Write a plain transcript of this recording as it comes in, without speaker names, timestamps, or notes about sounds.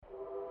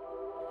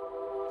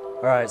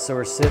All right, so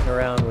we're sitting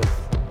around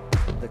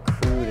with the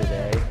crew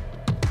today,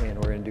 and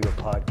we're going to do a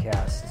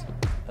podcast,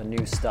 a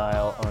new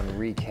style on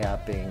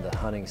recapping the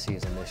hunting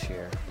season this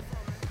year.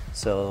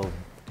 So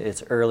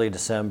it's early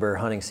December,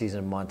 hunting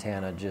season in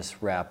Montana just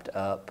wrapped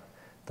up.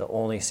 The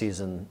only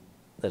season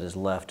that is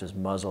left is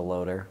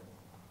muzzleloader,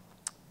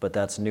 but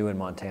that's new in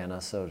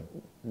Montana, so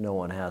no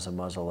one has a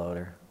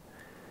muzzleloader.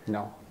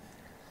 No,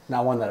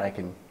 not one that I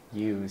can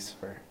use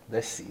for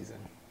this season,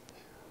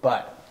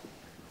 but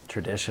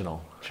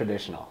Traditional.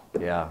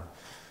 Yeah.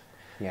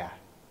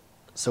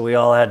 So we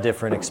all had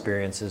different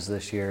experiences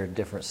this year,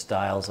 different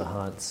styles of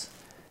hunts.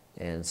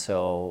 And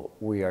so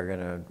we are going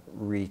to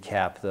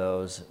recap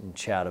those and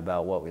chat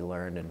about what we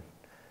learned and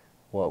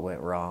what went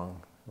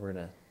wrong. We're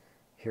going to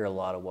hear a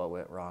lot of what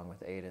went wrong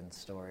with Aiden's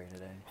story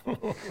today.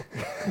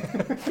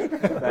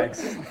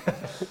 Thanks.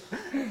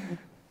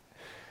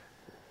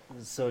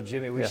 So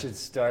Jimmy, we should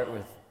start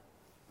with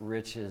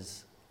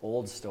Rich's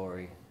old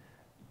story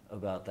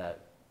about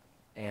that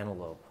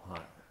antelope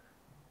hunt.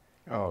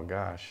 Oh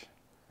gosh,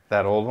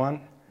 that old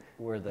one?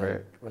 Where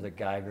the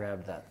guy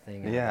grabbed that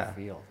thing out of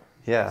the field.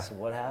 Yeah. So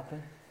what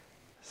happened?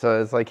 So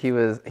it's like he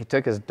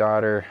took his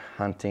daughter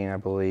hunting, I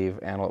believe,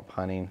 antelope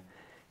hunting,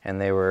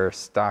 and they were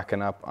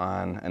stocking up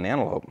on an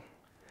antelope.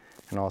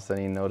 And all of a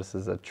sudden he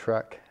notices a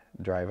truck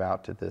drive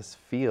out to this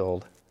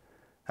field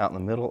out in the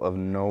middle of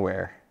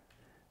nowhere.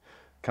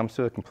 Comes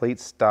to a complete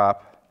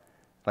stop,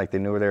 like they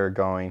knew where they were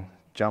going,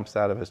 jumps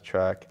out of his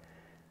truck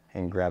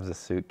and grabs a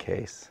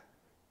suitcase,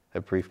 a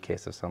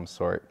briefcase of some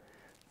sort,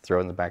 throw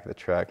it in the back of the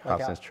truck,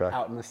 hops in his truck.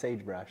 Out in the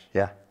sagebrush.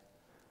 Yeah.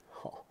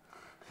 Oh.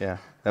 Yeah,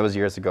 that was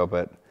years ago,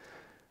 but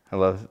I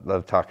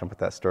love talking about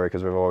that story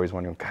because we've always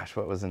wondered, gosh,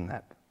 what was in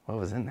that? What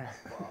was in there?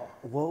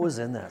 What was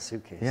in that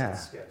suitcase? Yeah.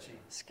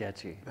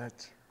 Sketchy.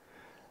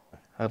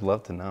 I'd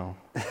love to know.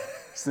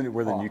 Isn't it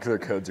where the nuclear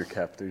codes are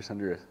kept? They're just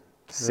under a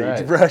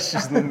sagebrush,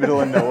 just in the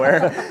middle of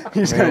nowhere.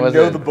 You just gotta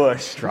know the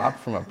bush. Dropped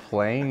from a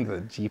plane, the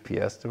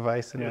GPS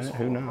device in it?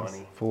 Who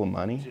knows? Full of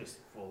money? Just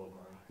full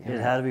of money. It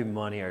had to be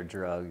money or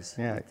drugs,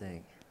 Yeah. I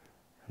think.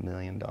 $1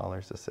 million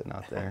just sitting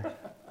out there.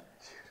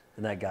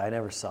 And that guy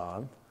never saw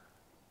him.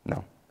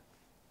 No.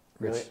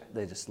 Really?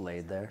 They just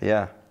laid there.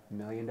 Yeah. $1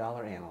 million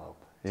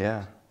antelope.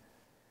 Yeah.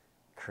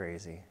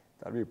 Crazy.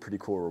 That'd be a pretty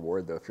cool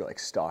reward, though, if you're like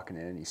stalking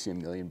in and you see $1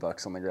 million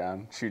on the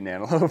ground, shoot an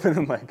antelope, and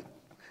I'm like,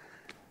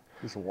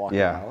 just walking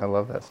Yeah, out. I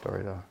love that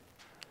story though.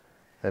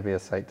 That'd be a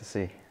sight to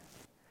see.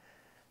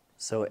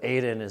 So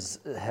Aiden is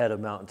head of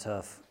Mountain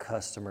Tough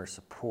customer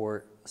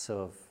support.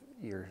 So if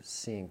you're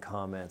seeing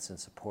comments and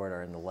support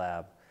are in the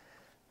lab,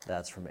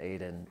 that's from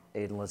Aiden.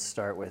 Aiden, let's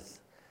start with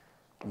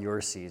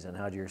your season.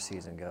 How'd your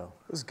season go?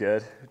 It was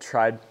good.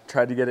 Tried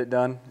to get it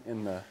done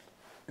in the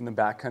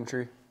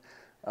backcountry.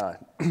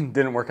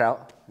 Didn't work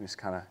out. We just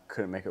kind of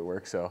couldn't make it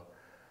work. So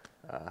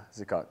as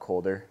it got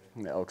colder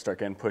and the elk start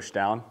getting pushed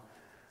down,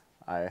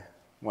 I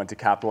went to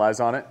capitalize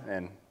on it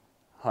and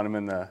hunt them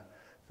in the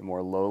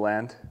more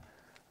lowland.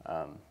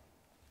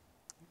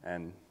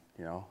 And,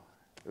 you know,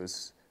 it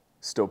was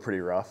still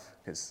pretty rough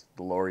because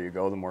the lower you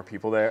go, the more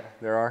people there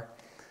are.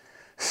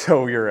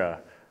 So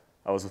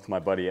I was with my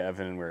buddy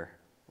Evan, and we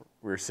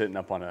were sitting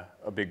up on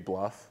a big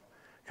bluff,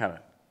 kind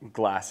of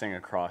glassing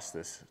across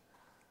this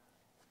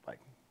like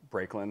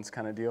breaklands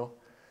kind of deal.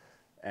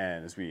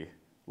 And as we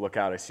look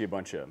out, I see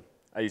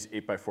I use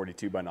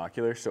 8x42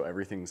 binoculars, so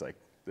everything's like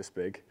this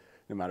big,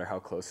 no matter how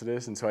close it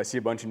is. And so I see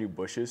a bunch of new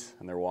bushes,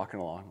 and they're walking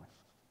along.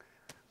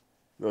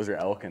 Those are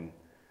elk, and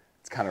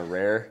it's kind of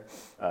rare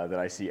that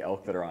I see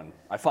elk that are on.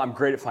 I'm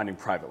great at finding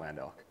private land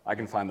elk. I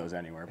can find those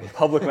anywhere, but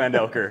public land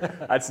elk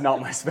that's not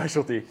my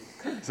specialty.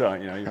 So,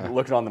 you know, you're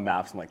looking on the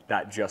maps, and like,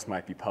 that just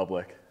might be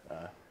public,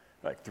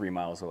 like 3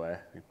 miles away.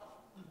 We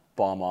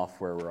bomb off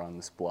where we're on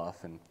this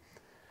bluff and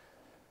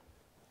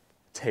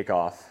take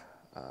off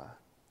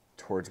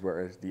towards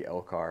where the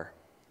elk are,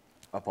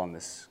 up on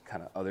this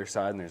kind of other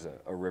side, and there's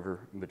a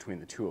river in between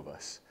the two of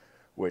us,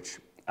 which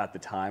at the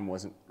time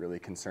wasn't really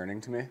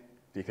concerning to me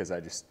because I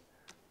just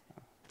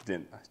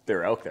there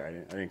were elk there. I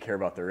didn't care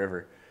about the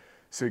river.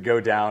 So we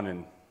go down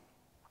and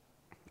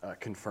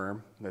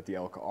confirm that the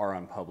elk are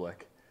on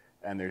public,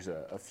 and there's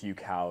a few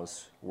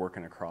cows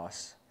working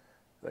across,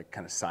 like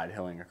kind of side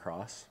hilling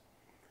across.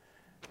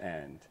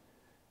 And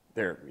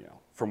they're, you know,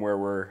 from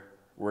where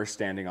we're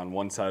standing on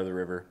one side of the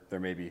river, they're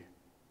maybe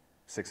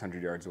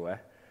 600 yards away.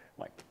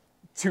 Like,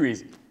 too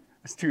easy.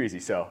 It's too easy.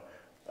 So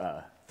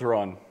I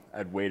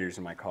had waders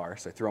in my car,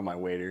 so I throw on my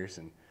waders,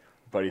 and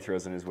buddy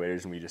throws in his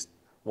waders, and we just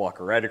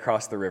walk right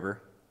across the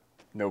river,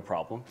 no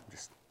problem.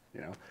 Just, you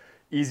know,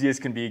 easy as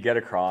can be, get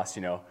across,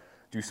 you know,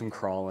 do some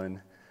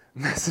crawling,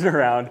 messing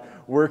around,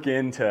 work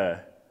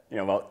into, you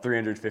know, about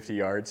 350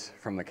 yards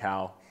from the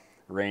cow,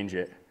 range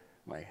it.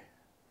 Like,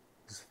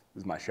 this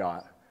is my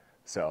shot.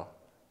 So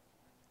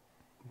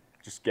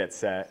just get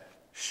set,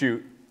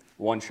 shoot,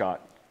 one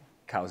shot,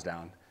 cow's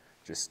down,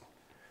 just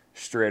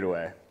straight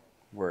away.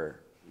 We're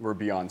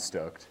beyond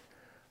stoked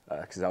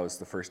because that was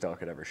the first elk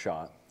I'd ever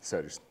shot.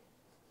 So just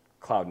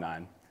cloud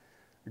nine.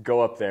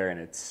 Go up there, and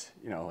it's,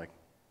 you know, like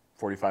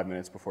 45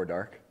 minutes before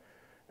dark,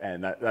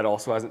 And that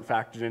also hasn't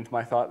factored into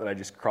my thought that I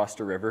just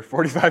crossed a river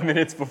 45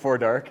 minutes before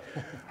dark.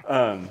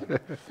 And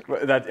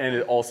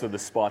also the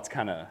spot's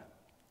kind of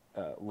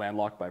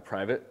landlocked by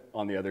private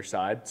on the other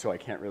side, so I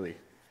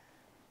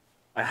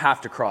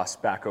have to cross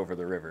back over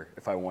the river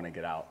if I want to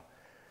get out.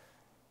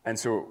 And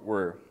so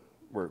we're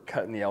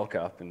cutting the elk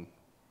up, and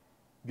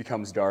it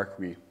becomes dark.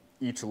 We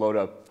each load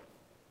up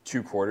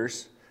 2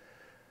 quarters,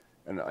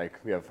 and like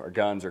we have our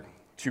guns are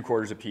 2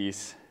 quarters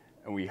apiece,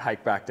 and we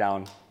hike back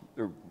down.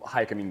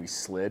 We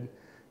slid,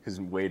 because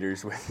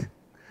waders with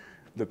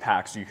the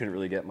pack, so you couldn't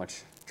really get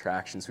much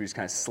traction. So we just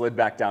kind of slid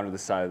back down to the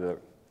side of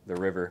the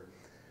river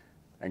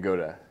and go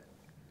to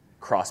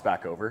cross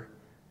back over.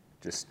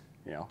 Just,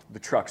 the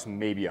truck's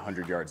maybe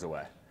 100 yards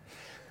away.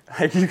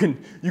 Like you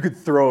could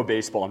throw a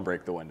baseball and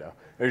break the window.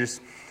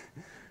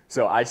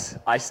 So I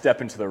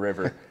step into the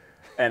river,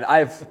 and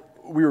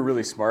we were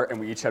really smart, and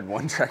we each had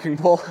 1 trekking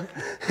pole.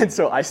 And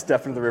so I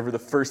step into the river. The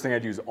first thing I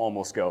do is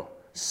almost go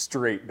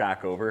straight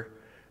back over,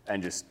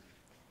 and just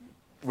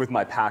with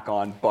my pack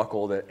on,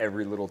 buckled at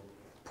every little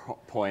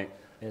point.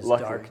 It's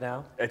dark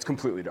now? It's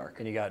completely dark.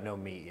 And you got no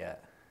meat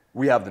yet?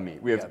 We have the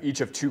meat. We each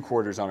have 2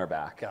 quarters on our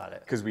back. Got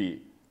it. Because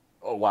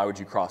why would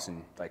you cross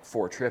in like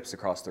 4 trips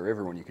across the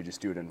river when you could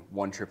just do it in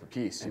 1 trip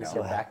apiece? And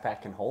your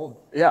backpack can hold.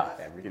 Yeah,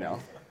 everything.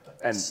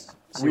 And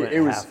So it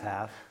was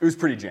half. It was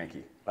pretty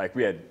janky. Like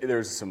there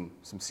was some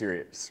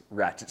serious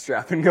ratchet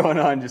strapping going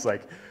on, just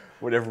like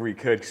whatever we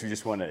could, because we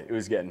just wanted. It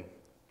was getting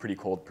pretty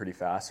cold pretty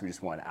fast. So we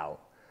just wanted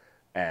out.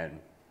 And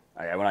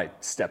when I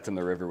stepped in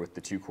the river with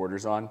the 2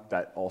 quarters on,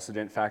 that also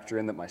didn't factor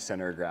in that my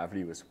center of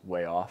gravity was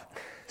way off.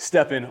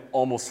 Step in,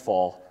 almost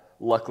fall.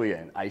 Luckily,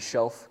 an ice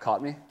shelf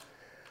caught me.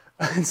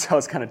 And so I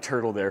was kind of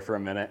turtled there for a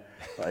minute.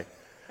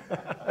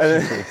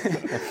 And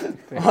then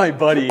my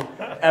buddy,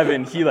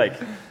 Evan, he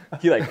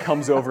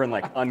comes over and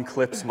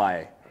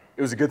unclips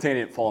it was a good thing I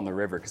didn't fall in the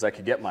river, because I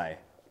could get my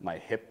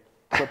hip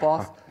clip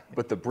off,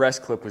 but the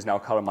breast clip was now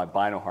caught on my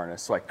bino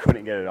harness, so I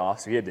couldn't get it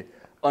off. So he had to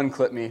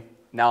unclip me.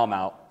 Now I'm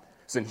out.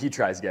 So then he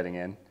tries getting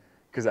in,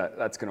 because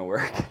that's going to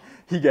work.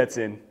 He gets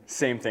in,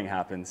 same thing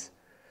happens.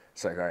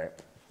 It's like, all right,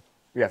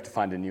 we have to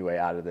find a new way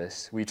out of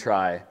this. We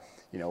try,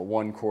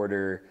 1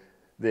 quarter,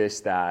 this,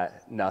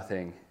 that,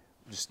 nothing.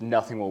 Just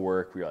nothing will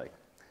work. We're like,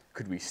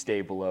 could we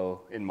stay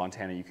below? In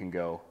Montana, you can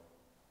go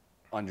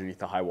underneath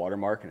the high water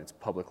mark, and it's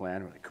public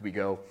land. We're like, could we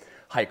go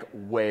hike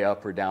way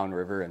up or down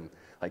river and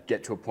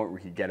get to a point where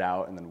we could get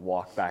out and then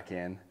walk back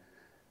in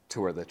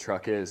to where the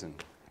truck is? And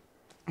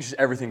just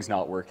everything's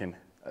not working.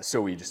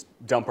 So we just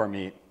dump our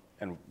meat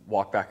and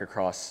walk back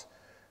across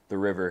the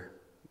river,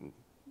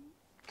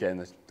 get in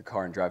the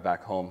car and drive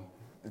back home.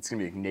 It's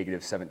going to be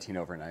negative 17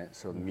 overnight,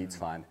 so the meat's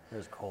fine. It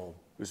was cold.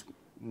 It was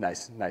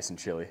nice and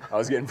chilly. I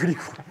was getting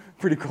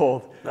pretty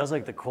cold. That was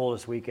like the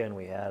coldest weekend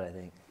we had, I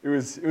think. It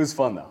was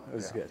fun, though. It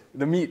was good.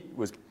 The meat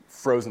was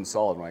frozen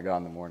solid when I got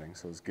in the morning,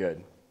 so it was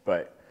good.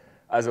 But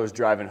as I was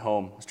driving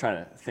home, I was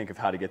trying to think of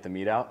how to get the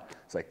meat out.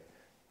 It's like,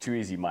 too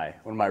easy. One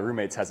of my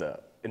roommates has an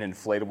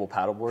inflatable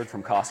paddleboard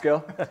from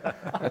Costco.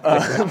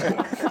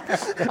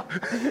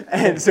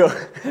 And so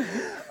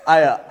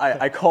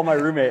I call my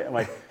roommate. I'm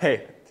like,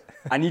 hey,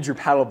 I need your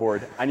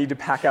paddleboard. I need to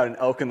pack out an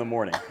elk in the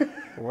morning.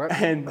 What?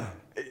 And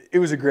it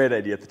was a great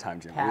idea at the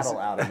time, Jim. Paddle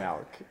out an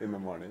elk in the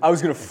morning. I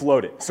was going to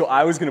float it. So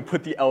I was going to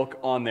put the elk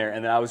on there,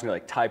 and then I was going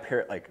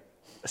to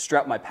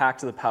strap my pack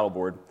to the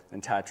paddleboard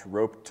and attach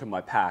rope to my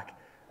pack,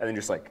 and then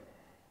just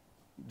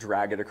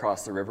drag it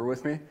across the river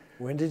with me.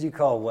 When did you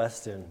call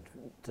Weston?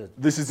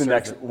 This is the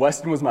next.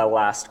 Weston was my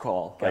last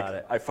call. Got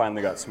it. I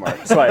finally got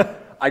smart. So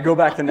I go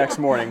back the next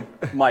morning.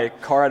 My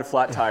car had a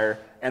flat tire,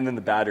 and then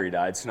the battery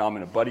died. So now I'm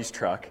in a buddy's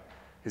truck,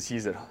 because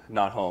he's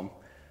not home,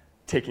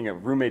 taking a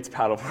roommate's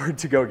paddleboard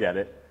to go get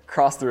it,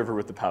 cross the river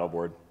with the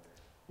paddleboard,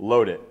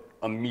 load it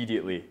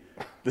immediately.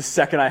 The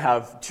second I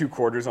have 2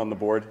 quarters on the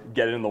board,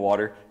 get it in the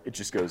water, it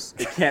just goes,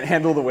 it can't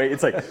handle the weight.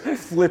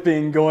 It's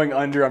flipping, going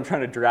under. I'm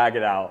trying to drag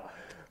it out,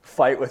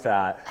 fight with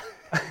that.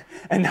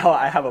 And now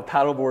I have a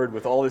paddleboard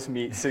with all this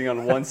meat sitting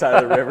on one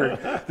side of the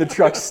river. The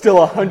truck's still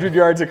 100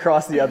 yards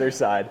across the other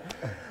side.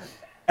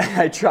 And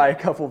I try a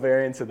couple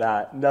variants of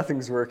that.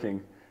 Nothing's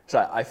working.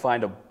 So I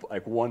find a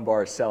 1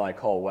 bar cell. I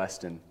call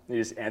Weston. He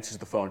just answers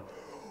the phone.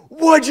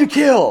 What'd you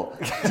kill?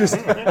 Just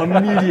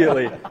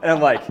immediately. And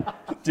I'm like,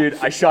 dude,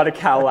 I shot a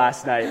cow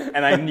last night,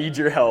 and I need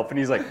your help. And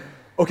he's like,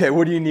 okay,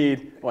 what do you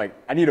need? I'm like,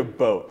 I need a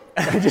boat.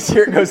 And I just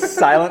hear it go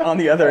silent on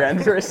the other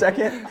end for a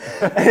second.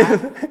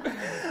 And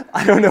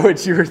I don't know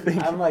what you were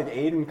thinking. I'm like,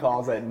 Aiden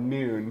calls at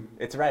noon.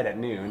 It's right at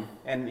noon.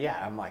 And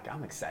yeah, I'm like,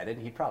 I'm excited.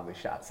 He probably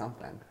shot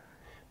something.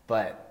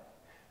 But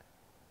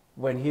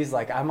when he's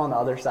like, I'm on the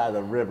other side of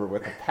the river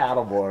with a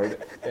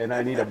paddleboard and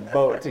I need a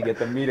boat to get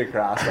the meat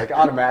across,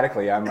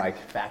 automatically I'm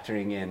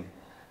factoring in,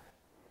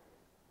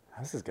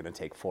 this is going to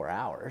take 4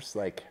 hours,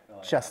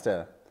 just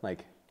to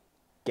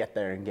get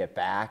there and get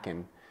back.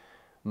 And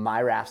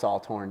my raft's all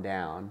torn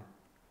down.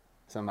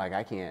 So I'm like,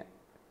 I can't,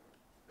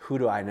 who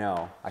do I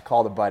know? I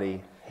called a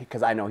buddy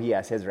because I know he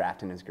has his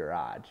raft in his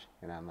garage.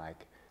 And I'm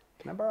like,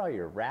 can I borrow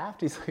your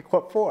raft? He's like,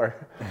 what for?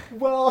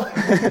 Well,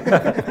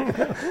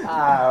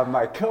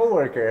 my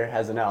coworker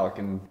has an elk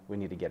and we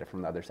need to get it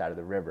from the other side of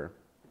the river.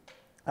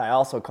 I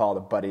also called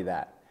a buddy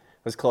that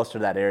was closer to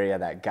that area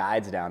that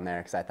guides down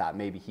there because I thought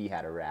maybe he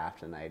had a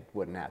raft and I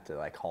wouldn't have to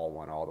like haul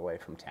one all the way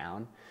from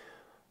town.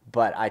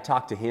 But I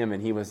talked to him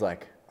and he was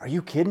like, are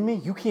you kidding me?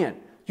 You can't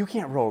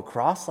row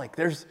across. Like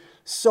there's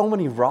so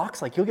many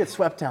rocks, like you'll get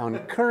swept down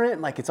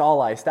current, like it's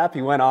all iced up.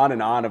 He went on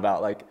and on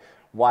about like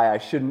why I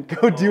shouldn't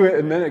go do it.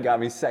 And then it got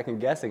me second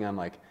guessing. I'm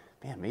like,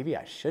 man, maybe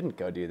I shouldn't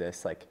go do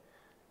this. Like,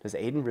 does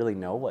Aiden really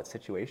know what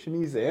situation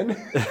he's in?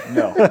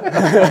 No.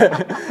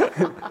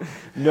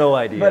 No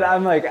idea. But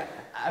I'm like,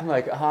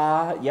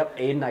 yep,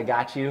 Aiden, I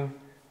got you.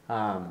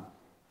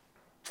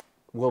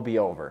 We'll be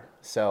over.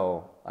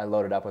 So I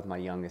loaded up with my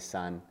youngest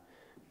son,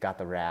 got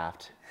the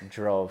raft,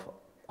 drove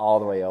all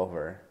the way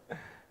over.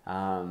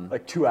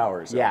 Like 2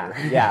 hours. Yeah,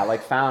 over. yeah.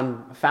 Like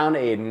found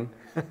Aiden,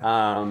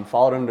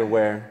 followed him to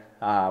where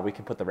we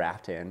could put the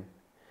raft in,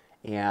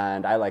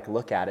 and I like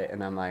look at it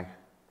and I'm like,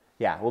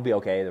 yeah, we'll be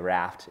okay. The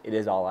raft, it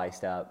is all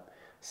iced up.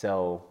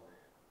 So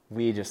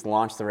we just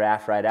launched the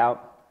raft right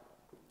out,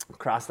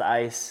 across the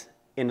ice,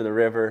 into the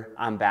river.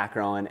 I'm back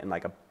rowing, and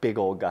like a big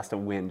old gust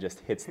of wind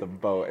just hits the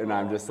boat, and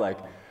I'm just like,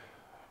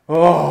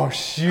 oh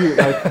shoot,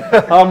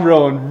 like I'm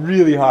rowing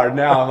really hard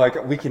now. I'm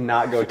like, we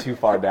cannot go too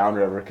far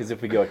downriver, because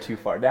if we go too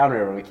far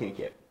downriver, we can't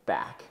get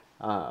back.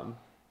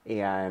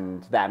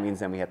 And that means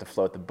then we have to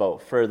float the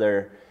boat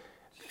further,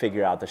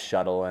 figure out the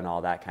shuttle and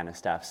all that kind of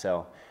stuff.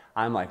 So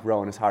I'm like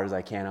rowing as hard as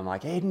I can. I'm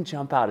like, Aiden,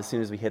 jump out. As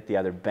soon as we hit the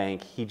other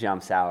bank, he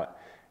jumps out,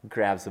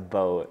 grabs the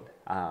boat,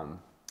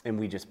 and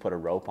we just put a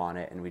rope on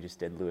it, and we just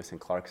did Lewis and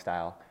Clark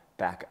style,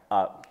 back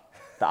up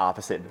the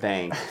opposite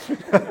bank.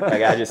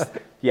 Like I just,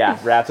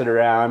 wrapped it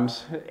around.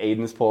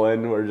 Aiden's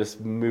pulling. We're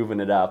just moving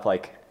it up.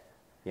 Like,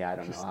 I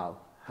don't know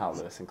how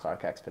Lewis and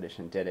Clark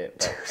expedition did it,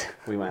 but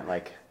we went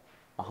like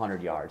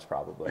 100 yards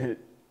probably.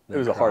 It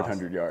was a hard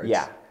 100 yards.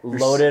 Yeah,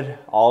 loaded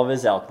all of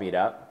his elk meat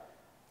up.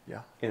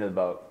 Yeah. Into the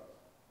boat.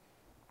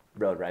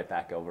 Rode right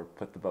back over,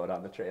 put the boat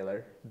on the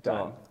trailer.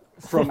 Done.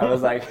 From I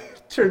was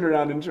like, turned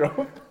around and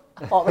drove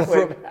all the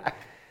way back.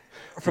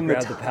 From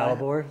Grab the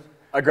paddleboard.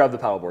 I grabbed the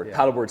paddleboard. Yeah.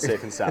 Paddleboard's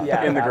safe and sound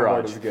Yeah, in the paddleboard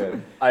garage. is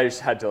good. I just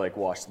had to like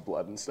wash the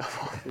blood and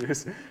stuff off. It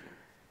was,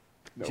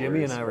 no Jimmy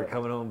worries. and I were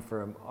coming home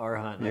from our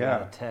hunt, and I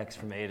got a text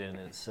from Aiden, and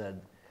it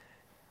said,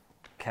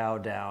 cow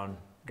down,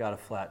 got a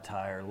flat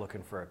tire,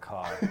 looking for a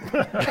car.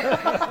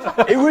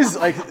 It was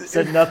like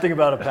Said nothing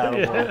about a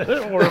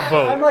paddleboard. Or a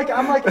boat. I'm like,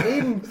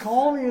 Aiden,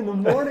 call me in the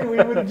morning. We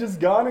would have just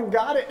gone and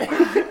got it.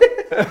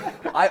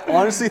 I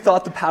honestly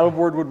thought the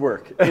paddleboard would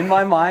work. In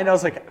my mind, I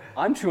was like,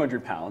 I'm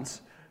 200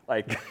 pounds.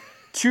 Like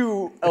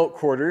 2 elk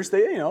quarters,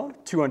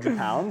 200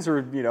 pounds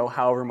or,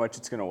 however much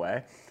it's going to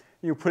weigh.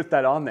 You put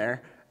that on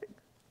there,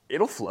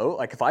 it'll float.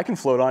 Like if I can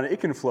float on it, it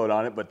can float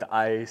on it, but the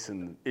ice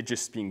and it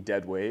just being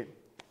dead weight.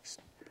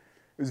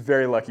 It was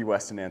very lucky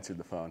Weston answered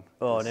the phone.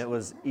 Oh, and it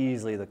was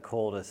easily the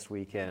coldest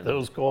weekend. It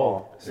was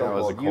cold. So That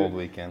was a cold. cold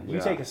weekend.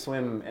 You take a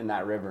swim in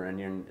that river,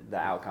 and the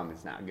outcome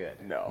is not good.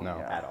 No.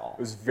 At all.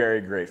 I was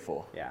very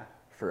grateful Yeah.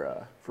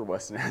 for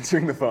Weston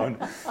answering the phone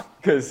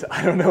because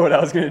I don't know what I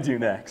was going to do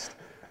next.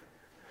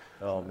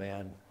 Oh,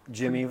 man.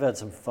 Jimmy, you've had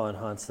some fun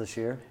hunts this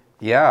year.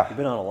 Yeah, You've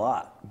been on a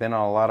lot. been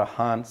on a lot of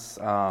hunts.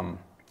 I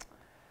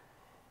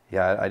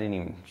didn't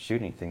even shoot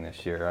anything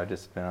this year. I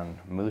just been on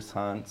moose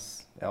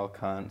hunts, elk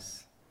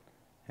hunts,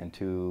 and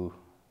 2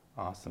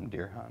 awesome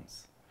deer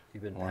hunts.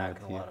 You've been Along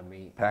packing with a you. lot of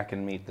meat.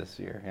 Packing meat this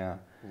year, yeah.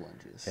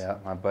 Lunges. Yeah,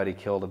 my buddy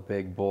killed a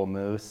big bull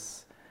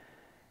moose,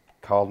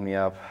 called me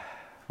up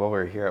while we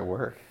were here at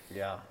work.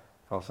 Yeah.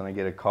 All of a sudden I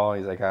get a call,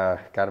 he's like,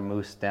 got a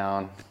moose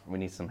down, we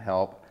need some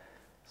help.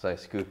 So I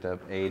scooped up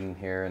Aiden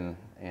here,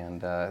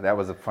 and that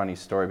was a funny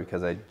story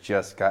because I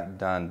just got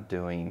done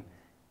doing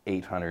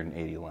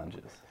 880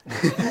 lunges.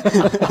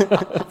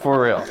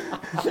 For real.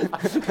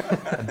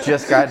 I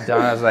just got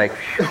done, I was like,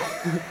 phew.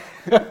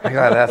 I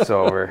got that's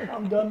over.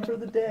 I'm done for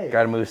the day.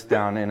 Got a moose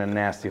down in a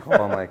nasty hole.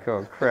 I'm like,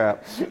 oh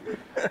crap.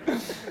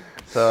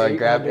 So I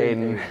grabbed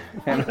Aiden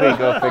and we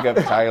go pick up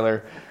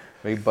Tyler.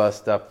 We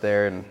bust up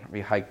there and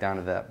we hike down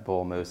to that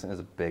bull moose, and it's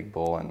a big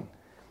bull, and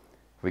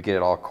we get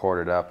it all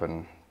quartered up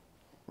and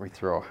we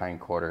throw a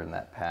hind quarter in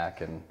that pack,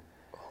 and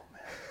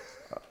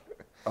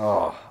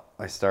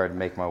I started to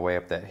make my way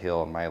up that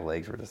hill and my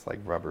legs were just like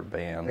rubber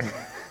bands.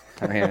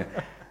 I mean,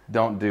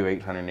 don't do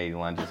 880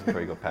 lunges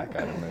before you go pack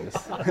out a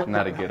moose.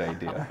 Not a good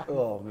idea.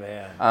 Oh,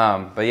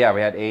 man. But yeah,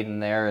 we had Aiden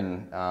there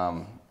and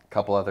a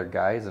couple other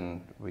guys,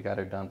 and we got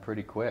her done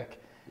pretty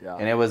quick. Yeah.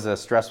 And it was a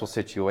stressful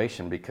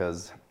situation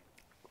because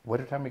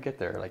what time we get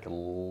there? Like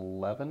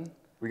 11?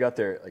 We got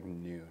there at like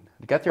noon.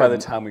 We got there By at-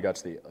 the time we got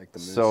to the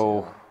moose.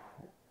 So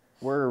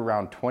we're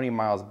around 20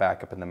 miles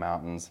back up in the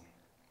mountains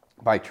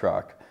by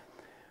truck.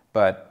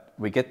 But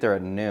we get there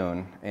at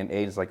noon, and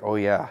Aiden's like, oh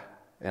yeah,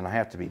 and I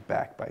have to be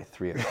back by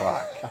 3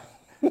 o'clock.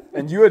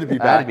 And you had to be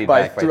I had to back be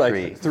by, back by like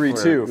 3. 3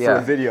 For- too for yeah.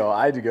 a video.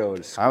 I had to go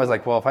to school. I was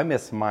like, well, if I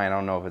miss mine, I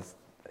don't know if it's,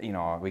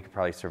 we could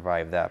probably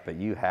survive that, but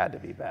you had to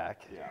be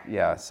back.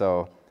 Yeah,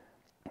 so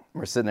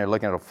we're sitting there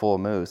looking at a full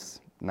moose,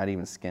 not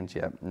even skinned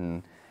yet,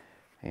 and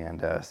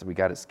so we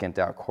got it skinned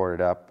out,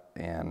 quartered up,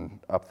 and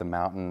up the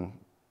mountain,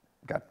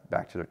 got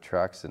back to the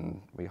trucks,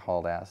 and we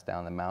hauled ass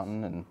down the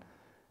mountain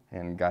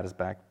and got us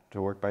back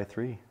to work by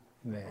 3.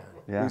 Man.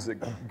 Yeah. It was a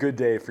good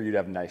day for you to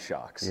have nice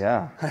shocks.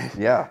 Yeah.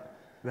 Yeah.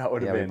 That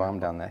would have We been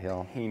bombed down that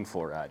hill. a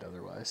painful ride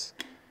otherwise.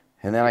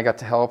 And then I got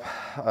to help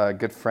a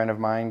good friend of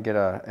mine get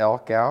a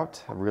elk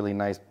out, a really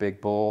nice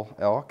big bull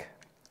elk.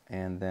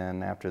 And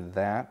then after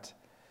that,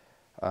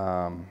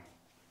 Dustin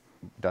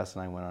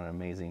and I went on an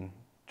amazing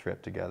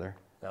trip together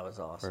That was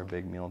for a awesome.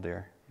 big mule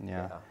deer.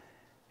 Yeah. Yeah.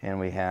 And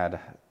we had,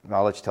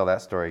 I'll let you tell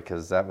that story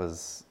because that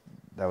was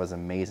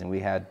amazing. We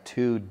had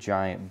 2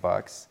 giant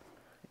bucks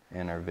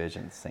in our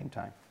vision at the same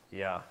time.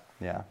 Yeah.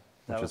 Yeah.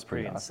 That which was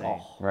pretty awesome.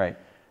 insane. Right.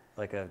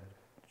 Like a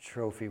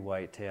trophy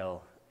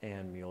whitetail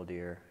and mule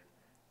deer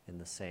in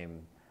the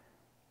same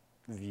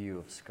view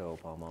of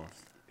scope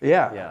almost.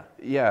 Yeah. Yeah.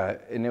 Yeah.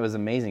 And it was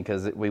amazing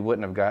because we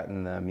wouldn't have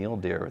gotten the mule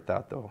deer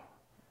without the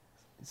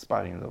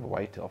spotting the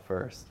whitetail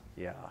first.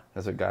 Yeah.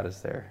 That's what got us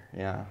there.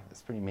 Yeah.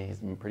 It's pretty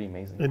amazing. Pretty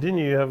amazing. And didn't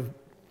you have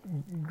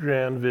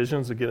grand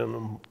visions of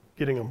getting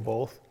them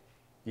both?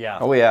 Yeah.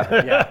 Oh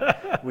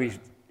yeah.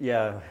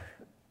 Yeah.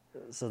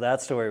 So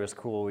that story was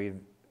cool.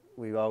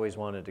 We've always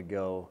wanted to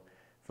go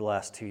for the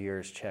last 2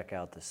 years, check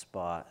out the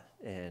spot,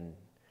 and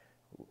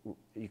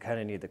you kind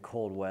of need the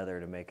cold weather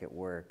to make it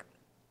work.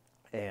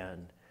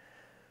 And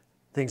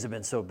things have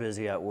been so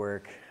busy at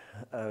work.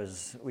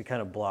 We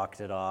kind of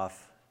blocked it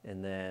off,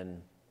 and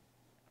then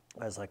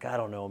I was like, I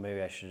don't know,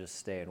 maybe I should just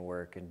stay and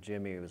work. And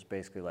Jimmy was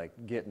basically like,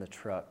 get in the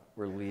truck,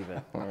 we're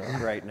leaving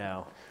right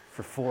now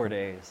for 4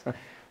 days.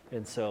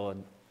 And so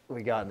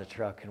we got in the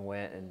truck and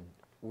went, and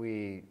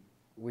we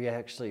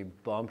actually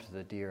bumped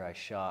the deer I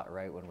shot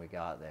right when we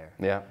got there.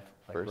 Yeah.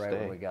 Like First right day.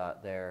 when we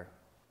got there,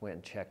 went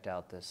and checked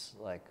out this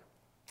like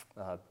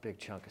big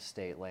chunk of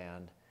state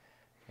land,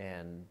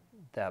 and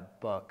that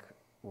buck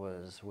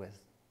was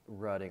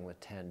rutting with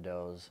 10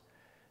 does,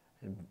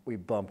 and we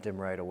bumped him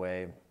right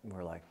away. And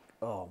we're like,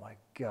 oh my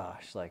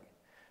gosh, like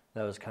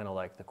that was kind of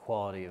like the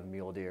quality of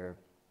mule deer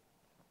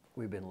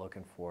we've been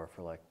looking for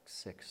like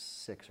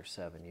six or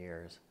 7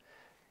 years,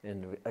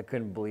 and I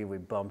couldn't believe we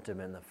bumped him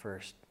in the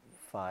first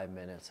 5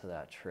 minutes of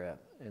that trip.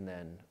 And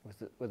then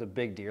with a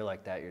big deer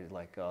like that, you're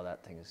like, oh,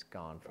 that thing is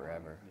gone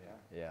forever.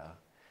 Yeah.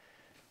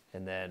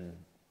 And then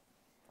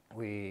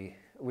we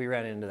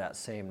ran into that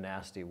same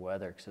nasty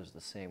weather because it was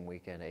the same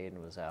weekend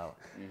Aiden was out.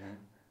 Mm-hmm.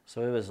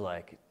 So it was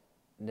like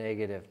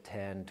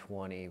 -10,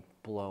 20,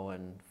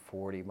 blowing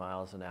 40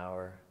 miles an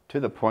hour.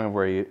 To the point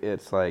where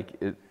it's like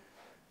it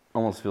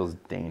almost feels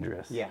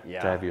dangerous. Yeah.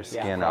 To have your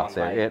skin out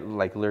there. It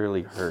like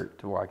literally hurt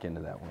to walk into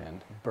that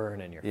wind.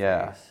 Burn in your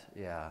Yeah. face.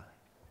 Yeah.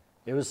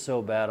 It was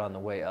so bad on the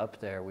way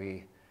up there,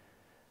 we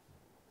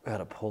had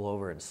to pull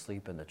over and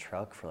sleep in the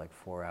truck for like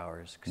 4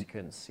 hours because you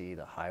couldn't see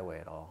the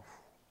highway at all.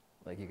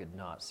 Like you could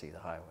not see the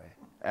highway.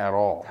 At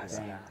all. That's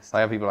nasty.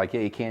 I have people like,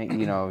 yeah, you can't,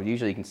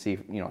 usually you can see,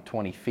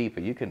 20 feet,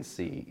 but you couldn't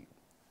see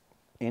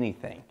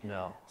anything.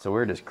 No. So we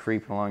were just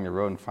creeping along the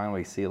road, and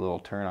finally we see a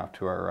little turnoff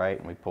to our right,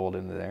 and we pulled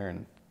into there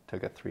and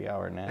took a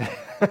 3-hour nap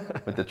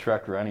with the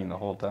truck running the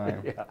whole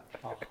time. Yeah.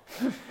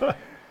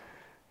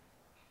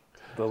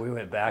 But we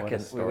went back What a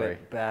and we story.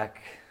 went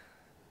back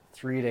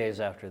 3 days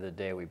after the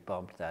day we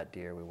bumped that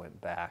deer. We went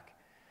back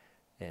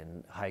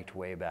and hiked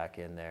way back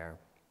in there,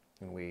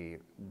 and we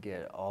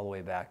get all the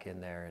way back in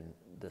there, and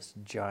this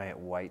giant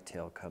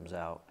whitetail comes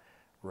out,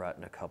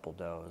 rutting a couple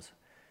does.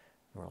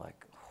 And we're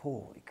like,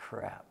 holy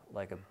crap!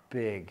 Like a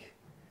big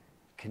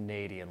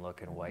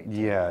Canadian-looking whitetail.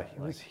 Yeah, it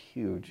like was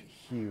huge.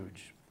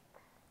 huge,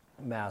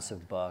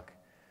 massive buck.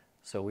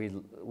 So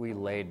we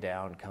laid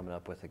down coming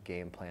up with a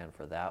game plan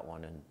for that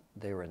one, and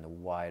they were in the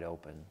wide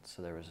open.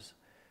 So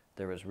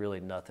there was really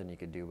nothing you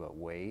could do but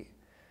wait.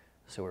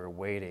 So we were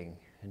waiting,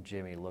 and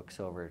Jimmy looks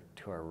over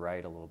to our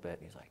right a little bit,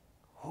 and he's like,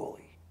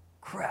 holy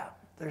crap,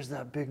 there's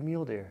that big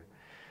mule deer.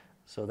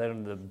 So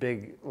then the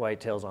big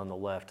whitetail's on the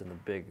left and the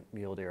big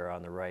mule deer are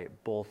on the right,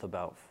 both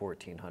about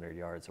 1,400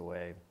 yards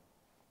away.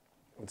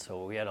 And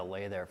so we had to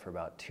lay there for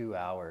about 2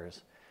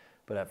 hours.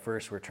 But at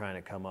first we're trying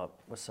to come up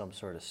with some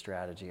sort of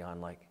strategy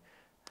on like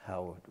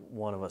how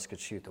one of us could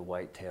shoot the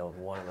whitetail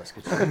and one of us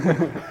could shoot the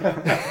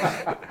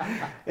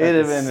It'd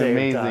have been same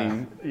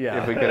amazing time.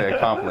 Yeah. if we could have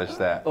accomplished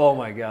that. Oh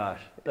my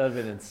gosh, that would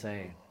have been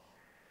insane.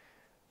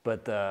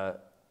 But the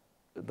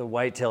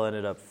whitetail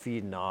ended up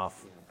feeding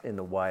off in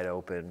the wide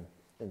open,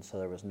 and so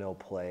there was no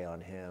play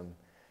on him.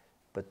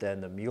 But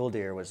then the mule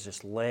deer was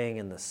just laying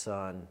in the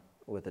sun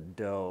with a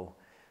doe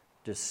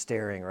just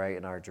staring right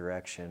in our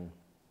direction.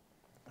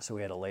 So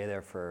we had to lay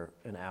there for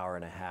an hour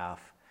and a half.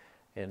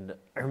 And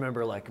I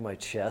remember like my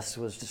chest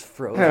was just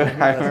frozen.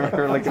 I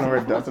remember looking over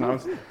at Dustin.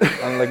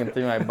 I'm looking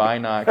through my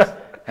binocs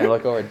and I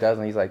look over at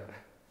Dustin. He's like,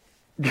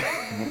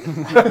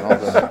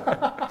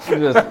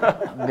 just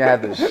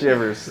got the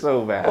shivers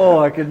so bad. Oh,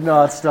 I could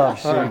not stop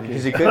shaking.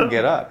 Because he couldn't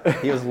get up.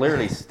 He was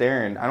literally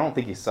staring. I don't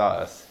think he saw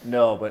us.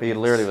 No, but He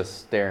literally was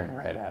staring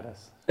right at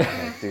us.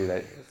 I'm like, dude,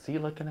 is he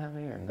looking at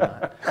me or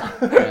not?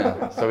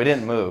 Yeah, so we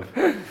didn't move.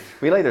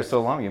 We lay there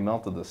so long, you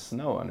melted the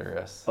snow under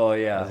us. Oh I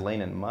yeah, was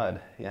laying in mud.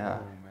 Yeah.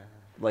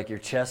 like your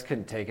chest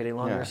couldn't take it any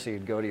longer, Yeah. so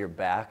you'd go to your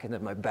back, and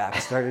then my back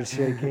started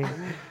shaking.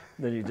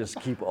 Then you just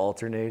keep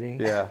alternating.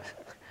 Yeah.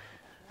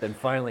 Then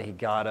finally he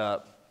got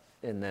up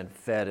and then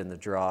fed in the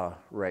draw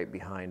right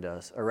behind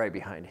us, or right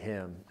behind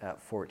him at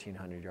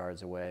 1,400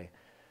 yards away.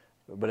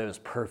 But it was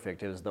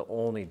perfect. It was the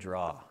only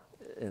draw,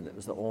 and it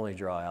was the only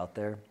draw out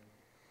there.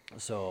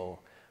 So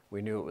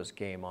we knew it was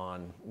game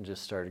on and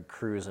just started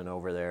cruising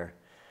over there.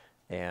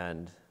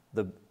 And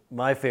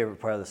my favorite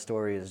part of the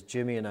story is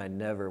Jimmy and I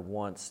never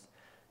once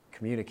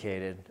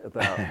communicated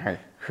about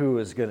who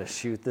was going to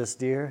shoot this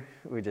deer.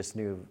 We just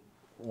knew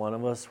one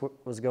of us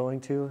was going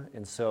to.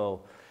 And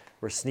so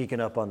we're sneaking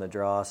up on the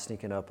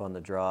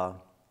draw,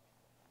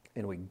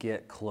 and we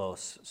get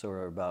close. So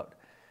we're about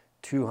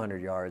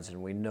 200 yards,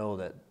 and we know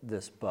that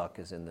this buck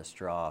is in this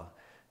draw.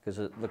 Because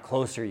the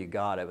closer you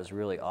got, it was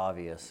really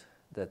obvious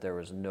that there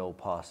was no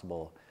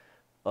possible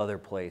other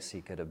place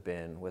he could have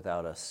been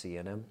without us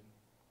seeing him.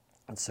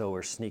 And so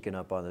we're sneaking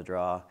up on the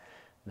draw.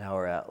 Now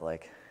we're at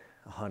like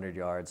 100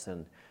 yards,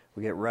 and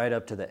we get right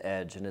up to the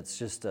edge, and it's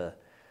just a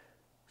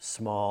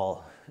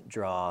small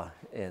draw,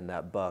 and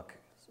that buck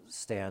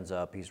stands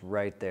up. He's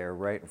right there,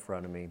 right in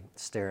front of me,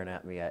 staring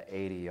at me at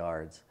 80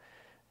 yards.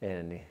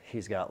 And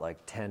he's got like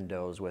 10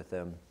 does with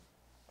him.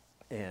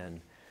 And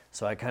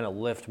so I kind of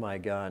lift my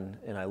gun,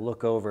 and I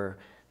look over,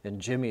 and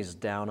Jimmy's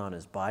down on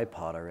his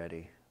bipod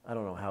already. I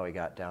don't know how he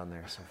got down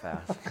there so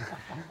fast.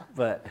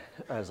 But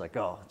I was like,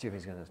 oh,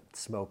 Jimmy's going to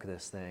smoke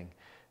this thing.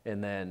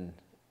 And then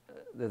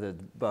the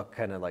buck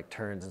kind of like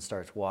turns and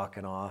starts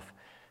walking off.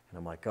 And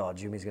I'm like, oh,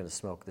 Jimmy's going to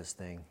smoke this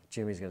thing.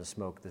 Jimmy's going to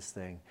smoke this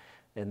thing.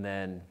 And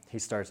then he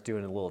starts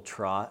doing a little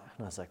trot.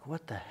 And I was like,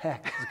 what the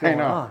heck is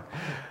going on?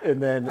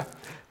 And then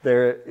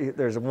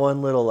there's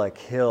one little like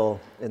hill,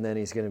 and then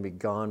he's going to be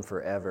gone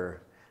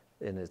forever.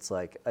 And it's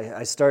like,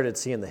 I started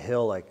seeing the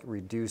hill like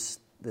reduce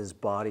his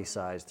body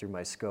size through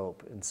my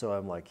scope. And so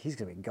I'm like, he's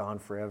going to be gone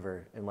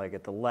forever. And like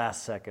at the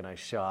last second I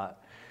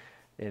shot,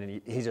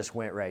 and he just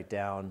went right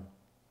down.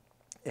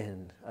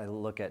 And I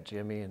look at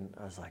Jimmy, and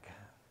I was like,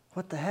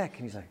 what the heck?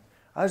 And he's like,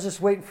 I was just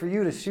waiting for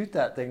you to shoot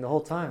that thing the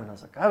whole time. And I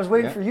was like, I was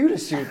waiting for you to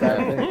shoot that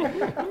thing.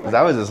 Because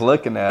I was just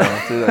looking at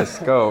him through the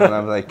scope, and I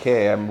was like,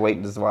 okay, I'm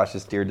waiting to watch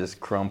this deer just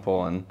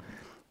crumple. And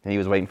he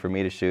was waiting for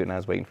me to shoot, and I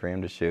was waiting for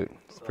him to shoot.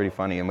 It's pretty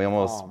funny. And we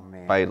almost,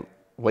 by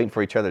waiting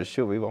for each other to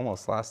shoot, we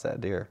almost lost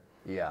that deer.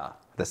 Yeah.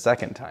 The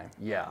second time.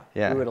 Yeah.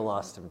 Yeah. We would have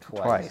lost him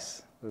twice.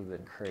 It would have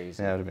been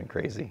crazy. Yeah, it would have been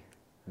crazy.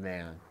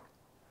 Man.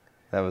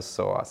 That was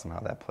so awesome how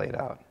that played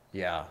out.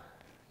 Yeah.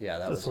 Yeah,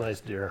 That's a nice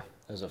deer.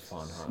 That was a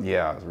fun hunt.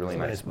 Yeah, it was really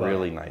Nice nice, buck.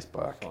 really nice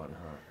buck. Fun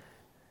hunt.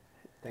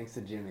 Thanks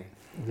to Jimmy.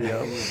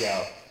 Yep.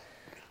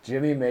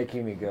 Jimmy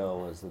making me go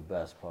was the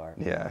best part.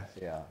 Yeah,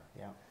 Yeah.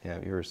 Yeah. yeah,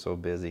 you were so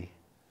busy.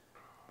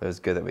 But it was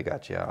good that we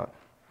got you out.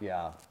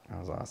 Yeah. That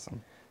was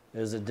awesome. It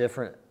was a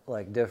different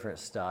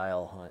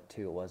style hunt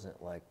too. It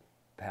wasn't like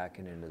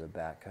packing into the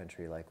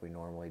backcountry like we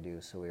normally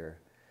do. So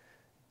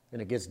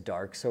and it gets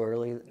dark so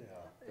early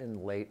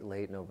in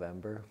late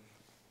November.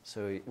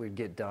 So we'd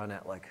get done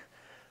at like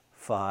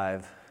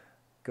 5,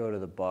 go to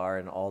the bar,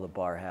 and all the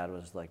bar had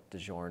was like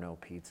DiGiorno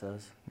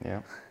pizzas.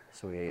 Yeah.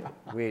 So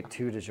we ate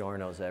 2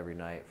 DiGiornos every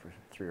night for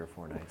 3 or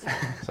 4 nights.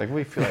 It's like, what do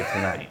we feel like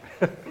tonight?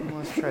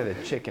 Let's try the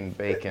chicken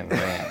bacon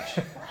ranch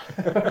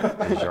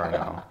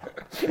DiGiorno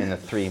and the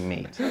 3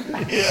 meat.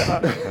 Yeah.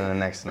 And the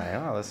next night,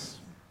 let's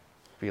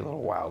be a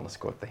little wild. Let's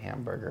go with the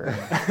hamburger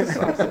and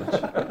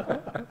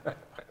sausage.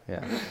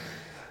 Yeah.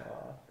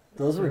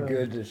 Those were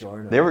good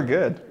DiGiornos. They were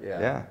good. Yeah.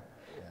 Yeah.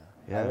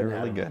 I Yeah, they were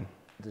haven't really had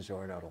good.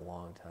 DiGiorno in a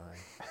long time.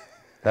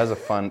 That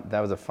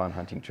was a fun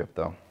hunting trip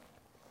though.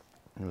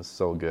 It was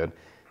so good.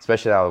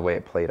 Especially how the way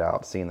it played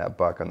out, seeing that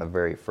buck on the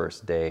very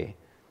first day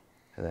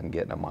and then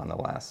getting him on the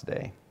last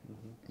day.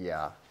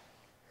 Yeah.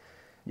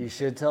 You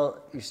should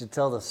tell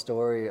the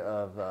story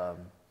of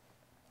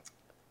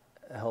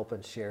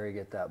helping Sherry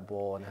get that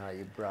bull and how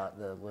you brought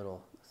the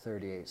little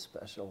 38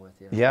 special with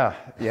you.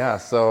 Yeah.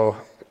 So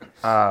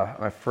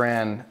my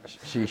friend,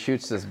 she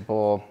shoots this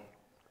bull,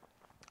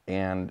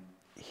 and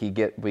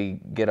we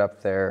get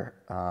up there,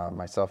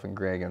 myself and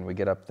Greg, and we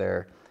get up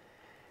there.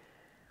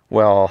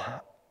 Well,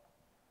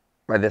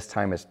 by this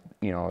time it's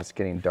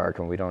getting dark,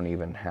 and we don't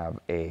even have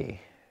a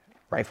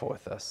rifle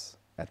with us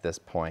at this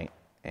point.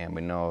 And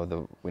we know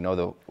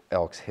the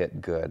elks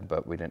hit good,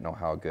 but we didn't know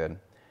how good.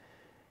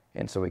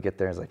 And so we get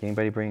there, it's like,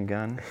 anybody bring a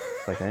gun?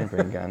 It's like, I didn't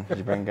bring a gun. Did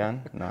you bring a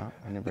gun? No,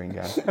 I didn't bring a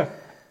gun. So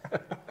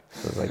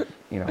it's like,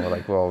 we're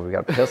like, well, we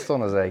got a pistol?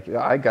 And I was like,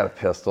 I got a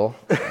pistol.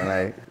 And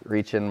I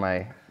reach in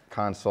my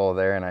console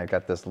there, and I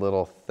got this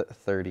little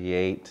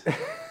 38,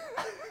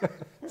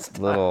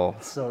 little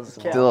So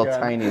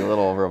tiny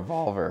little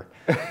revolver.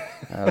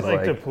 I was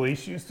Like the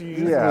police used to use?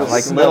 yeah, Those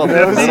like snub little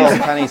noses?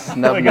 tiny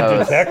snub Like a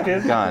nose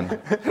detective? gun.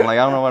 I'm like, I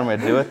don't know what I'm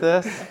gonna do with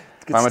this.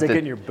 Could I'm stick gonna it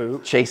in your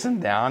boot. chase him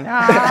down,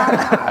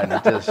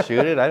 and just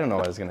shoot it. I don't know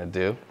what I was gonna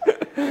do.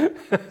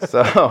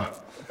 So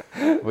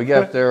we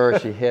get up there where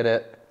she hit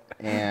it,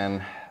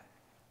 and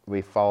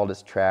we followed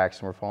his tracks,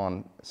 and we're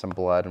following some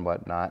blood and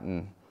whatnot.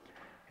 And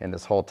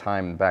this whole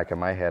time in the back of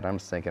my head, I'm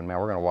just thinking, man,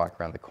 we're gonna walk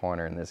around the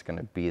corner, and it's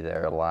gonna be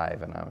there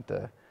alive, and I have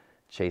to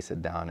chase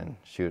it down and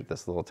shoot at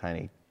this little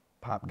tiny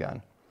pop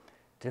gun.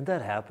 Didn't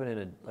that happen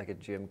in a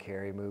Jim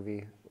Carrey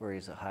movie where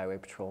he's a highway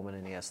patrolman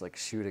and he has to like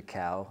shoot a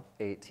cow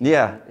 18?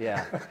 Yeah.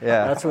 Yeah.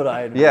 Yeah. That's what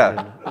I Yeah.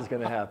 imagined was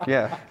going to happen.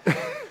 Yeah,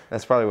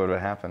 that's probably what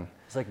would happen.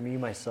 It's like me,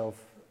 myself.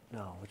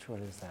 No, which one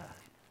is that?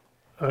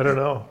 I don't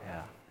know.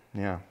 Yeah.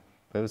 Yeah,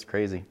 it was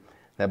crazy.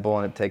 That bull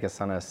ended up taking us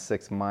on a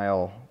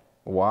 6-mile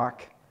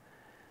walk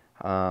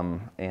and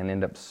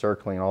ended up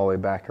circling all the way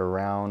back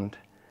around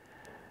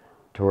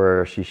to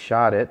where she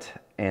shot it.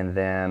 And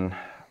then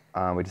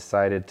we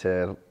decided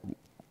to,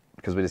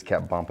 because we just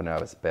kept bumping it out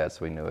of its bed,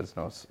 so we knew there was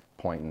no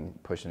point in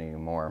pushing it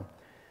anymore.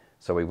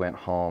 So we went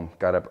home,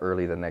 got up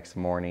early the next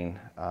morning,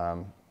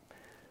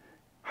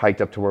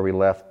 hiked up to where we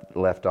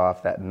left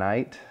off that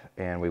night,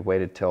 and we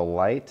waited till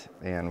light,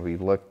 and we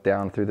looked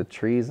down through the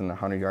trees, and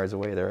 100 yards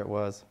away, there it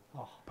was,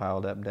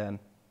 piled up dead.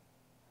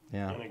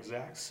 Yeah. An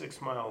exact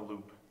 6-mile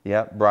loop.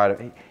 Yep, brought it.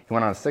 He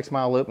went on a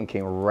 6-mile loop and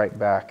came right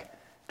back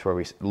to where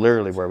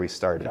we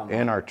started,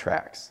 in our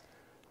tracks.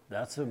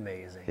 That's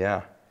amazing.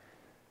 Yeah.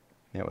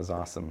 It was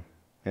awesome.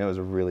 It was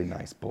a really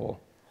nice bull.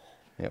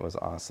 It was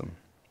awesome.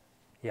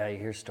 Yeah, you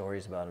hear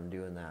stories about him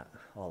doing that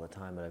all the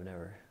time, but I've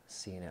never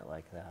seen it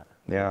like that.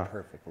 Yeah.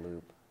 Perfect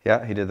loop.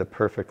 Yeah, he did the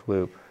perfect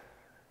loop.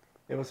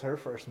 It was her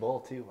first bull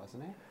too,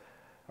 wasn't it?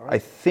 I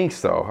think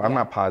so. I'm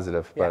not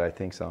positive, but Yeah. I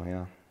think so,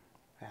 yeah.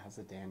 That was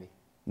a dandy.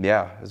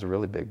 Yeah, it was a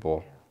really big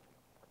bull.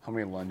 How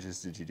many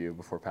lunges did you do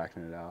before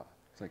packing it out?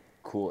 It's like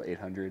cool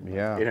 800.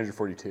 Yeah.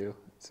 842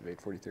 instead of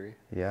 843.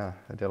 Yeah,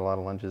 I did a lot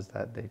of lunges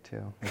that day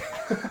too.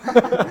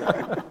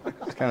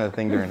 It's kind of the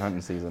thing during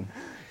hunting season.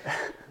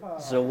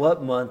 So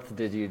what month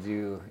did you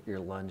do your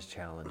lunge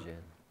challenge in?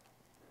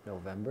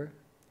 November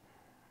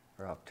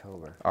or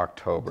October?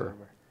 October.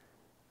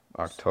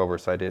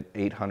 So I did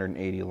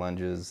 880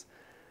 lunges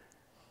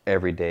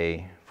every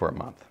day for a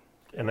month.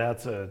 And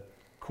that's a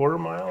quarter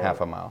mile?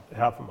 Half a mile.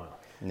 Half a mile.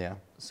 Yeah.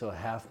 So a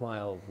half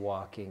mile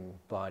walking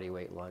body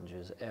weight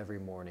lunges every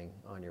morning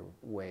on your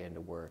way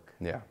into work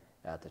Yeah.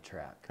 at the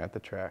track. At the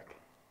track.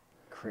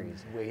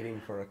 Crazy. Waiting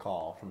for a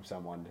call from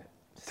someone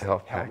To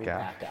help me pack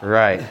out. pack out.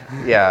 Right.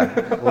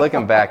 Yeah.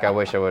 Looking back, I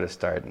wish I would have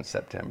started in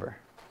September.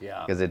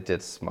 Yeah. Because it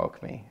did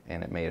smoke me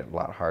and it made it a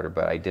lot harder,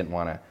 but I didn't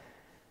want to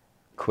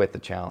quit the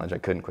challenge. I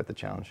couldn't quit the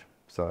challenge.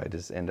 So I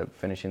just ended up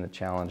finishing the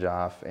challenge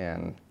off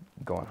and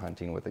going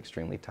hunting with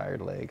extremely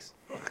tired legs.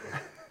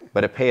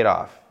 But it paid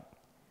off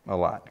a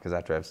lot because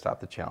after I've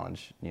stopped the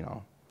challenge, you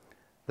know,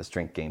 the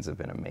strength gains have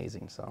been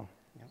amazing. So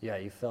Yeah,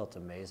 you felt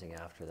amazing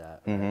after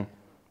that. mhm.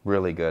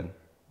 Really good.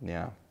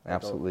 Yeah,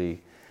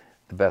 absolutely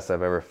the best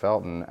I've ever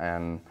felt.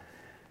 And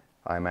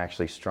I'm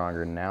actually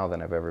stronger now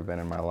than I've ever been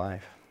in my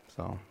life.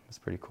 So it's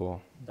pretty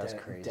cool. That's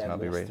crazy. I'll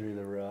be Deadlifts ready. through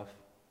the roof.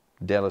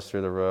 Deadlifts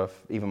through the roof.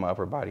 Even my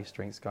upper body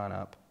strength's gone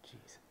up.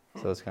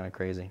 Jeez. So it's kind of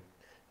crazy.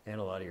 And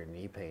a lot of your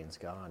knee pain's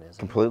gone, isn't it?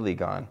 Completely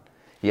gone.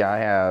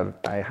 Yeah,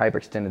 I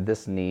hyperextended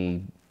this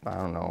knee, I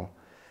don't know,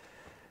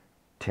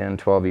 10,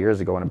 12 years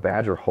ago in a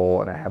badger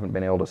hole, and I haven't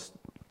been able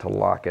to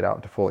lock it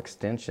out to full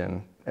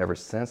extension ever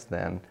since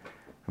then.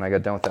 When I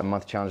got done with that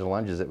month challenge of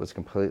lunges, it was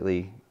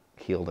completely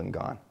healed and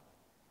gone.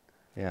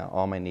 Yeah,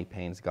 all my knee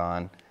pain's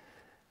gone.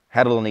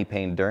 Had a little knee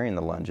pain during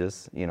the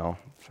lunges, you know,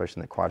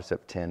 especially in the quadricep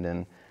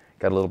tendon.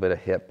 Got a little bit of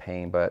hip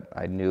pain, but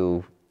I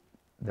knew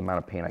the amount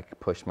of pain I could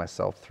push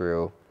myself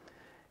through.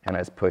 And I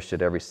just pushed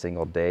it every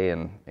single day,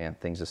 and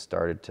things just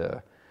started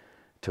to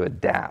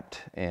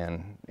adapt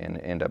and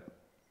end up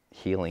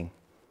healing.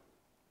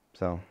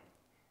 So,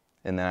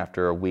 and then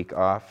after a week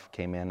off,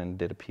 came in and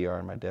did a PR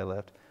in my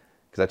deadlift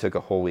because I took a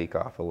whole week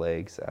off of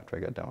legs after I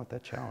got done with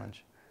that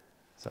challenge.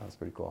 So that's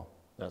pretty cool.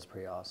 That's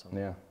pretty awesome.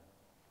 Yeah.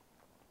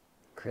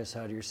 Chris,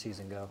 how did your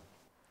season go?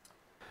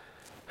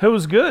 It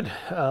was good.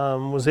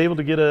 Was able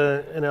to get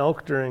an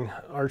elk during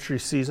archery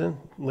season,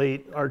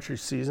 late archery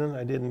season.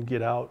 I didn't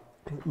get out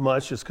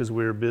much just because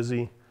we were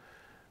busy.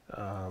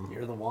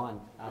 You're the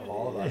one out of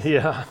all of us.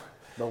 Yeah.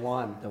 The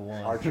one. The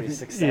one. Archery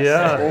success.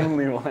 Yeah.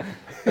 Only one.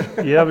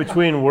 Yeah,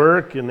 between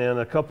work and then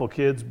a couple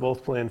kids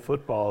both playing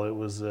football, it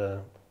was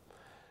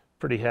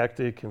pretty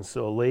hectic. And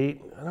so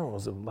late, I don't know,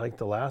 was it like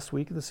the last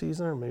week of the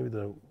season or maybe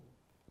the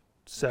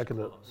second?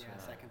 Yeah,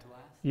 second to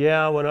last.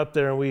 Yeah, I went up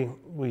there and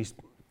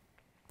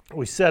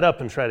we set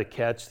up and try to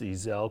catch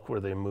these elk where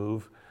they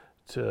move.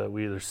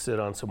 We either sit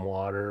on some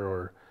water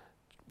or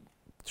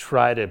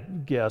try to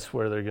guess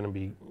where they're going to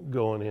be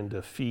going in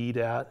to feed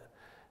at.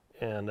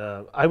 And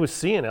I was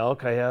seeing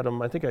elk. I had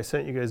them. I think I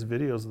sent you guys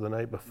videos the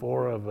night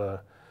before of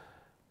a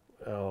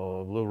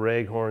little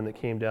raghorn that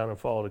came down and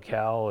followed a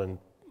cow and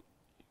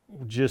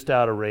just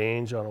out of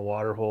range on a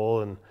water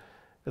hole. And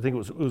I think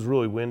it was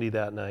really windy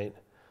that night.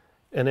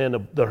 And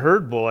then the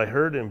herd bull, I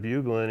heard him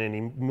bugling, and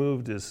he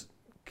moved his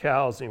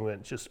cows, and he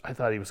went I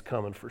thought he was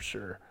coming for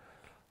sure.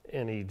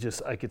 And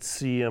I could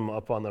see him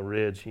up on the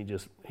ridge. He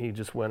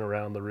just went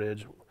around the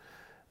ridge,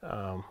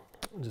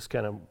 just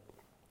kind of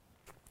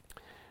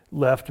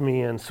left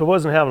me. And so I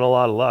wasn't having a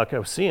lot of luck. I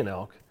was seeing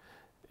elk.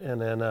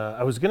 And then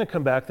I was going to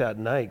come back that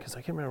night because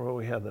I can't remember what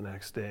we had the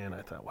next day. And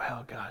I thought,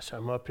 wow, gosh,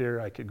 I'm up here.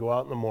 I could go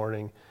out in the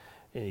morning,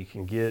 and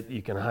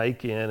you can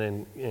hike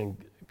in and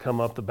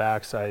come up the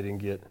backside and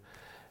get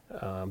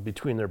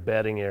between their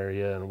bedding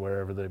area and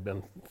wherever they've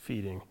been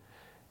feeding.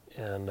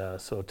 And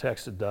so I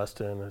texted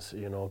Dustin. I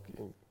said,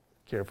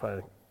 care if I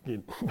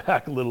get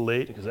back a little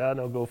late? Because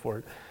no, go for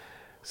it.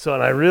 So,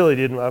 and I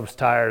was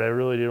tired. I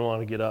really didn't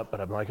want to get up,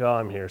 but I'm like, oh,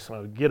 I'm here. So I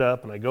would get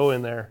up and I go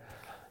in there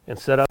and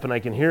set up, and I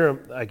can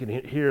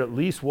hear at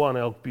least one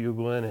elk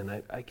bugling,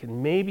 and I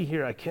can maybe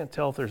hear, I can't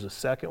tell if there's a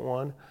second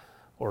one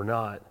or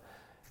not.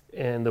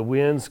 And the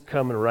wind's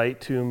coming right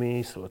to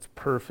me, so it's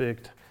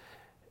perfect.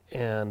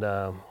 And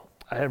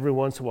every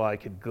once in a while I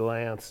could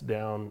glance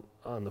down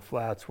on the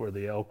flats where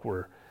the elk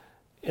were,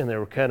 and they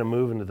were kind of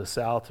moving to the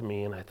south of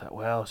me, and I thought,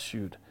 well,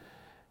 shoot,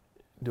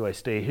 do I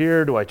stay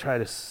here? Do I try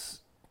to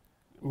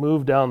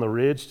move down the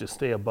ridge to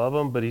stay above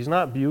him? But he's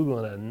not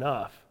bugling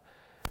enough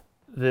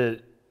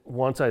that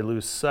once I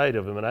lose sight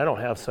of him, and I don't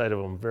have sight of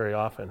him very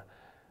often,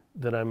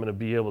 that I'm going to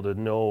be able to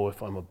know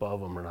if I'm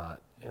above him or not.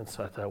 And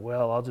so I thought,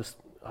 well, I'll just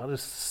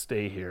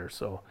stay here.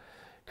 So,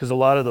 because a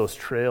lot of those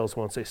trails,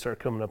 once they start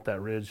coming up that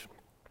ridge,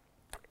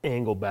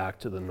 angle back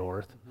to the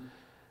north.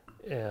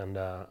 And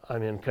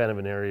I'm in kind of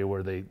an area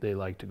where they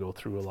like to go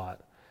through a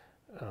lot.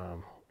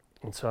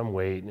 And so I'm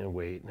waiting,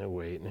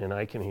 and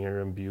I can hear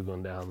him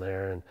bugling down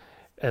there.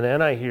 And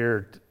then I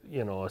hear,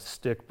 a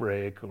stick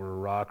break or a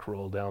rock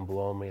roll down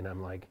below me, and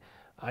I'm like,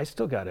 I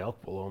still got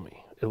elk below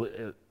me.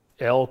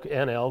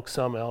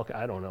 Some elk,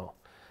 I don't know.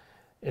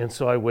 And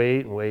so I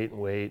wait,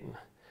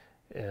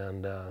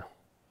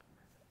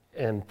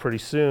 and pretty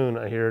soon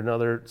I hear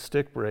another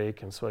stick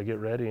break, and so I get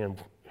ready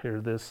and hear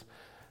this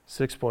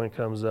 6-point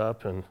comes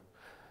up, and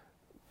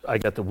I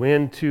got the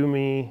wind to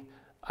me.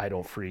 I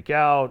don't freak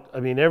out. I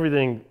mean,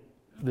 everything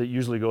that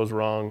usually goes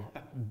wrong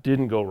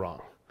didn't go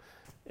wrong.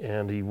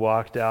 And he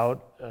walked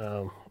out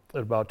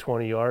at about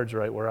 20 yards,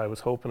 right where I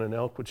was hoping an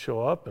elk would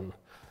show up, and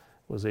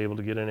was able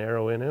to get an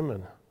arrow in him.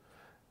 And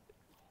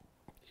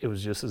it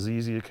was just as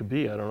easy as it could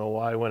be. I don't know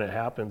why when it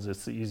happens,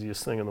 it's the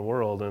easiest thing in the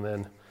world. And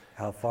then,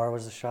 how far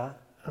was the shot?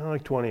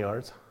 Like 20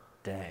 yards.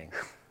 Dang.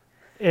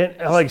 And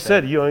like I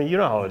said, you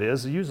know how it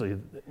is. Usually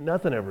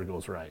nothing ever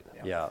goes right.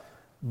 Yeah.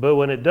 But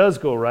when it does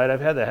go right,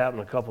 I've had that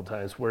happen a couple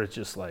times where it's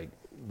just like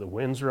the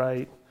wind's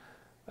right,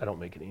 I don't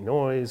make any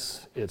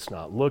noise, it's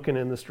not looking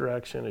in this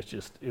direction,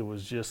 it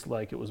was just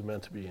like it was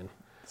meant to be. And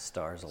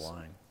stars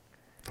align.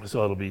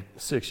 So it'll be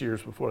 6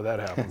 years before that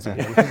happens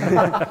again.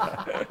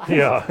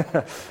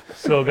 Yeah.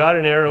 So got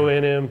an arrow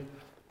in him,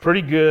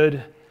 pretty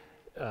good.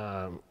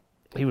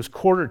 He was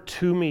quartered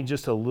to me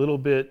just a little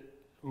bit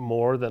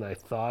more than I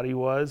thought he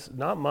was,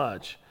 not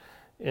much.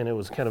 And it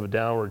was kind of a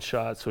downward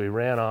shot, so he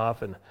ran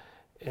off,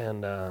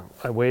 and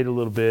I waited a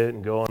little bit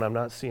and go, and I'm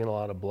not seeing a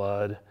lot of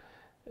blood.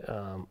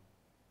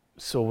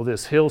 So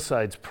this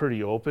hillside's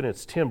pretty open,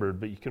 it's timbered,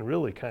 but you can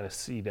really kind of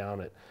see down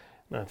it.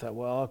 And I thought,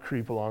 well, I'll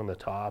creep along the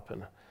top,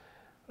 and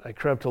I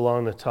crept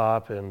along the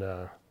top, and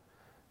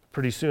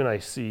pretty soon I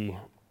see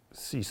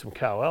some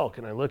cow elk,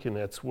 and I look, and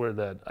that's where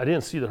I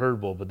didn't see the herd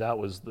bull, but that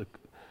was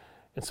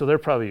and so they're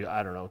probably,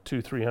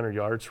 200-300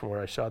 yards from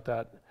where I shot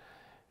that.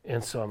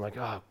 And so I'm like,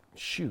 oh,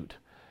 shoot.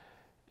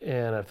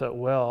 And I thought,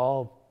 well,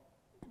 I'll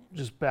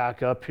just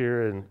back up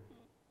here and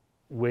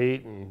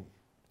wait and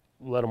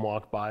let them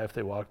walk by if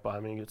they walk by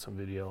me and get some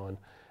video.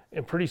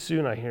 And pretty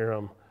soon I hear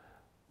them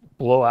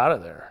blow out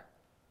of there.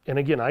 And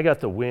again, I got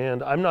the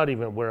wind. I'm not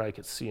even where I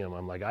could see them.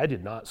 I'm like, I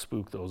did not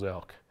spook those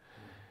elk.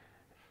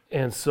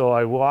 And so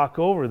I walk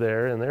over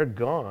there, and they're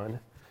gone.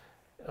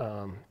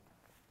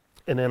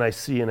 And then I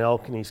see an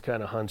elk, and he's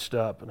kind of hunched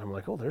up. And I'm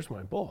like, oh, there's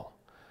my bull.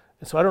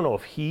 And so I don't know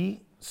if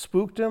he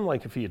spooked him,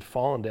 like if he had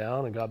fallen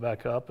down and got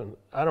back up. And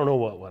I don't know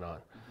what went on.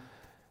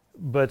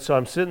 But so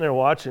I'm sitting there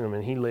watching him,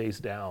 and he lays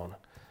down.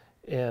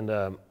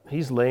 And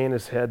he's laying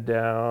his head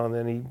down,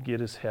 and he'd get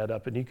his head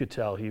up, and you could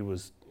tell he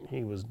was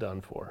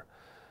done for.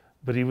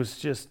 But he was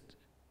just,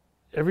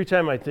 every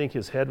time I think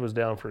his head was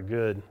down for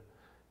good,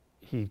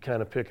 he'd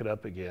kind of pick it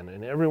up again.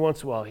 And every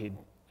once in a while, he'd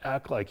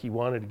act like he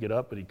wanted to get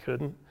up, but he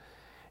couldn't.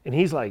 And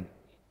he's like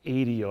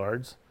 80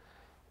 yards,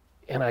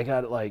 and I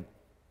got like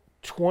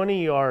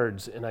 20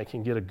 yards, and I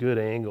can get a good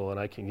angle, and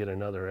I can get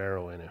another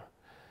arrow in him.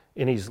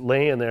 And he's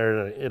laying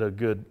there at a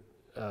good,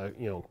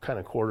 kind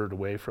of quartered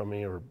away from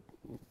me, or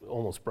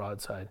almost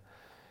broadside.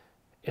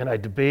 And I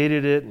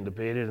debated it, and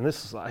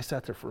I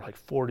sat there for like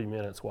 40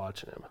 minutes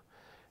watching him.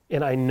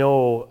 And I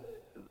know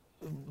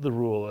the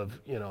rule of,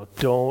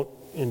 don't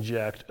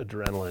inject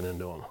adrenaline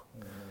into him.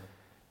 Mm-hmm.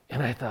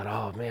 And I thought,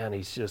 oh man,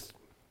 he's just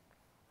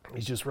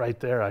right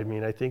there. I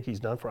mean, I think he's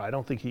done for. I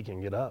don't think he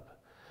can get up.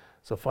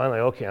 So finally,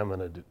 okay, I'm going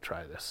to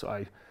try this.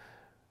 So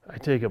I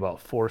take about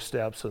 4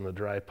 steps in the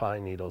dry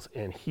pine needles,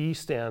 and he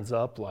stands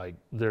up like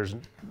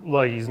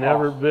he's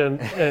never been,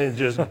 and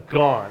just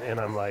gone. And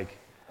I'm like,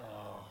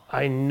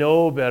 I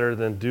know better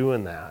than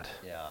doing that.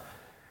 Yeah.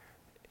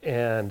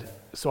 And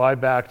so I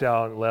backed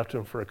out and left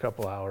him for a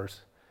couple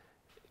hours.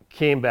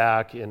 Came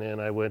back, and then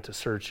I went to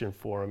searching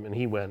for him, and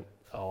he went,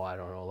 I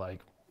don't know,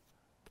 like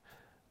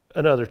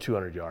another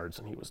 200 yards,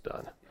 and he was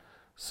done.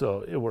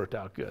 So it worked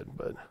out good,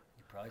 but. You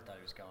probably thought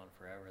he was gone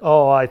forever.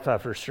 Oh, I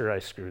thought for sure I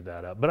screwed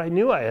that up. But I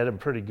knew I had him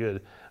pretty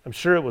good. I'm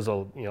sure it was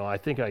I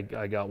think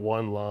I got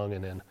one lung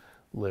and then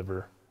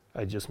liver.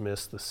 I just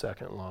missed the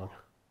second lung.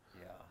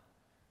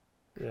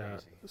 Yeah. Yeah,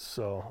 Crazy.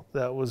 so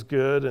that was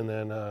good. And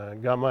then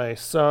got my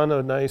son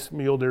a nice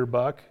mule deer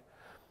buck.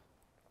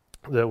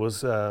 That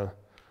was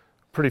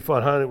pretty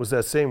fun hunt. It was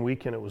that same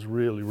weekend. It was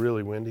really,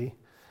 really windy.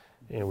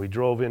 And we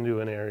drove into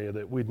an area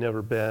that we'd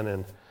never been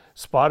and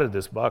spotted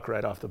this buck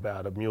right off the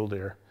bat, a mule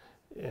deer.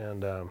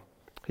 And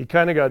he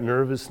kind of got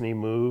nervous and he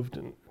moved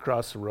and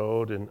across the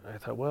road. And I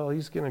thought, well,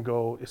 he's going to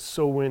go, it's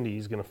so windy,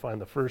 he's going to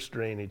find the first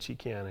drainage he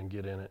can and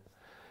get in it.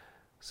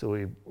 So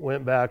we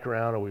went back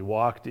around and we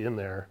walked in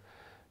there.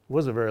 It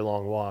was a very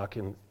long walk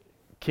and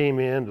came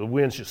in, the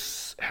wind's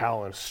just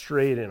howling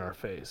straight in our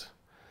face.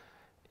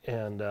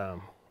 And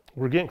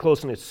we're getting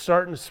close and it's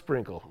starting to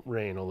sprinkle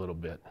rain a little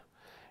bit.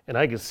 And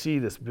I could see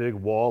this big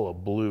wall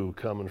of blue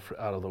coming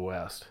out of the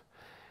west.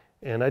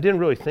 And I didn't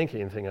really think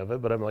anything of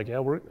it, but I'm like,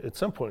 yeah, at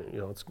some point,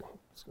 it's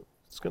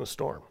going to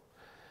storm.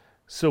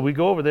 So we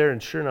go over there,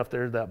 and sure enough,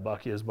 there that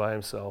buck is by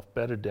himself,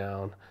 bedded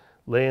down,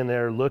 laying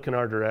there, looking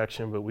our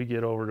direction, but we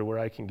get over to where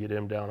I can get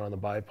him down on the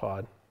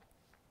bipod.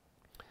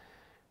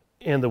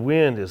 And the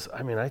wind is,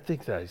 I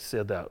think that I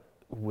said that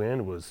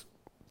wind was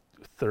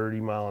 30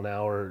 mile an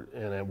hour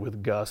and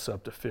with gusts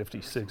up to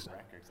 56.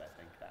 Records, I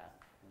think, that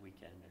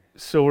weekend.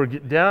 So we're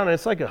down, and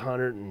it's like a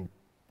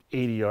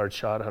 180-yard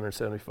shot,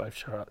 175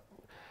 shot.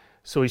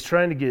 So he's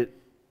trying to get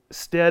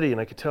steady,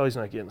 and I could tell he's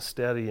not getting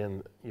steady.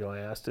 And I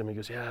asked him, he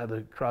goes, "Yeah,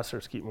 the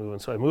crosshairs keep moving."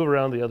 So I move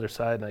around the other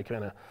side, and I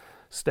kind of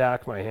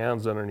stack my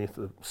hands underneath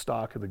the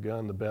stock of the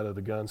gun, the bed of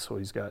the gun, so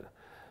he's got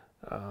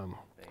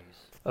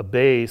a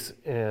base.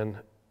 And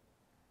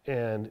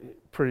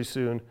pretty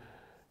soon,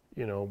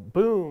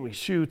 boom, he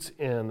shoots,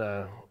 and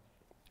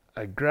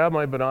I grab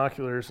my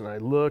binoculars and I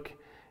look,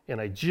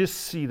 and I just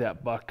see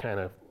that buck kind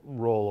of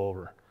roll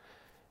over.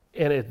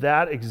 And at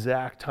that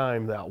exact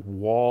time, that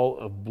wall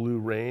of blue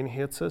rain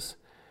hits us,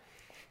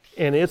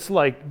 and it's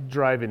like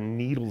driving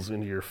needles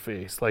into your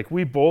face. Like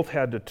we both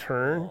had to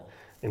turn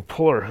and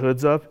pull our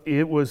hoods up.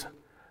 It was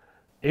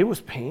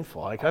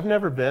painful. Like I've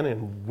never been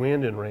in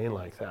wind and rain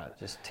like that.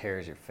 Just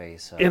tears your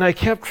face up. And I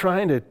kept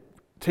trying to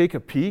take a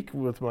peek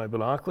with my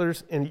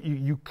binoculars, and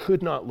you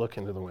could not look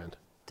into the wind.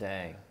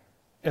 Dang.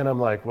 And I'm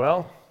like,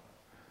 well,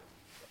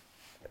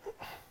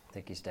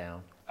 Think he's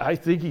down. I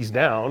think he's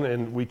down,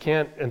 and we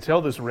can't,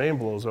 until this rain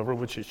blows over,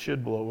 which it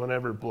should blow.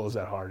 Whenever it blows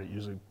that hard, it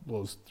usually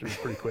blows through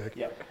pretty quick.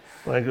 Yep.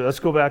 Like, let's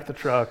go back to the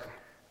truck.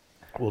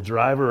 We'll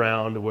drive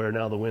around to where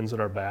now the wind's at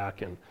our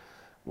back, and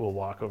we'll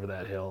walk over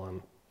that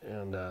hill,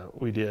 and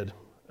we did.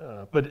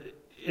 But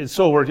it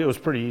still worked. It was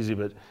pretty easy,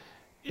 but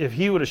if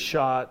he would have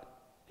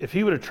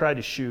tried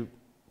to shoot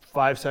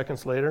 5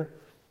 seconds later,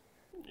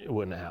 it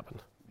wouldn't have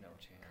happened. No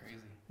chance. Crazy.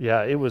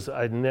 Yeah,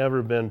 I'd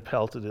never been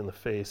pelted in the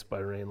face by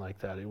rain like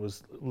that. It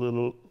was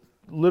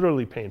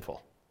literally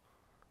painful.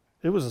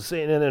 It was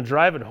insane. And then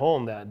driving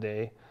home that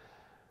day,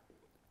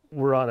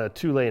 we're on a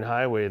 2-lane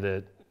highway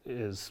that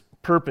is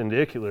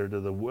perpendicular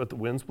to what the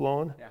wind's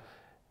blowing. Yeah.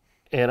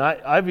 And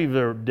I've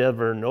either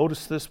never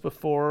noticed this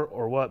before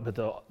or what, but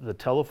the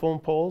telephone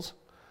poles,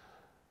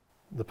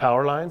 the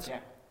power lines, Yeah.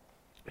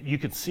 you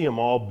could see them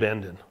all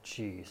bending.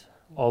 Jeez.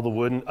 All the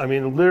wooden,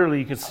 literally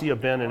you could see a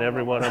bend in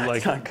every one. I'm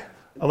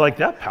like,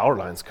 that power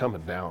line's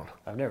coming down.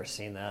 I've never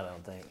seen that, I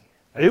don't think.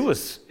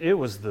 It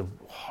was the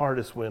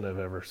hardest wind I've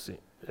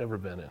ever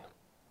been in.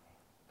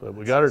 But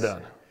we got her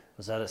done.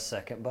 Was that a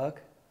second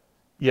buck?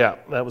 Yeah,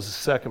 that was the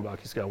second buck.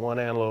 He's got 1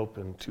 antelope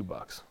and 2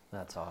 bucks.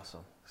 That's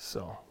awesome.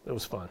 So it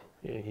was fun.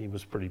 He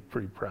was pretty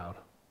proud.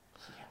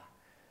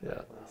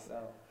 Yeah. So,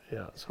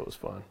 Yeah, so it was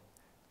fun.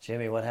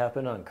 Jimmy, what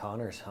happened on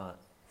Connor's hunt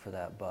for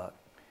that buck?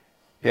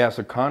 Yeah,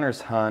 so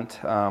Connor's hunt,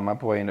 my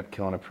boy ended up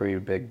killing a pretty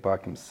big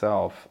buck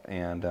himself,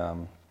 and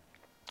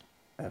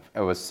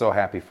I was so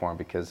happy for him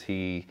because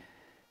he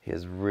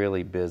is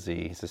really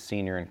busy. He's a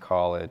senior in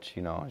college,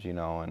 as you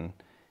know, and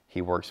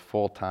he works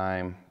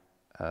full-time,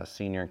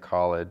 senior in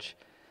college,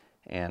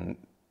 and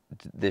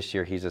this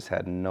year he's just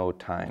had no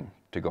time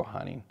to go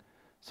hunting.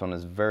 So on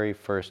his very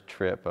first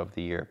trip of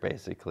the year,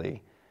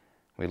 basically,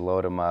 we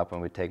load him up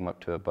and we take him up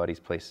to a buddy's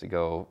place to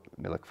go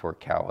look for a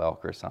cow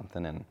elk or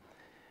something, and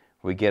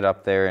we get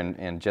up there,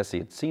 and Jesse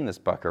had seen this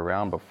buck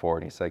around before,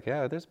 and he's like,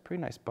 yeah, there's a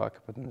pretty nice buck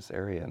up in this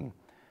area,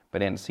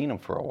 but I hadn't seen him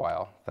for a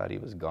while, thought he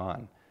was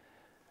gone.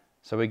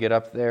 So we get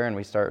up there, and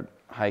we start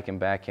hiking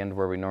back into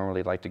where we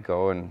normally like to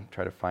go and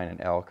try to find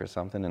an elk or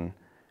something, and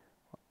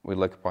we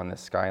look up on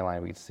this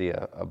skyline, we'd see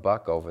a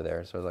buck over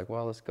there, so I was like,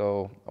 well, let's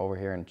go over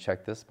here and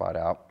check this spot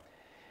out.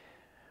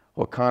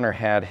 Well, Connor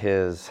had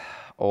his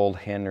old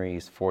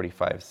Henry's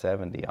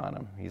 45-70 on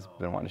him. He's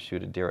been wanting to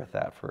shoot a deer with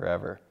that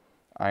forever.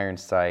 Iron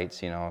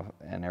sights,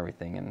 and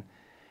everything. And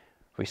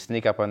we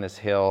sneak up on this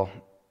hill,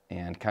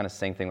 and kind of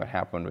same thing what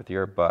happened with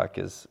your buck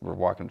is we're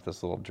walking to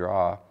this little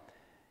draw,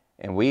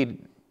 and we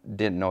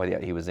didn't know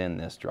that he was in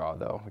this draw,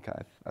 though.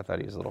 I thought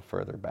he was a little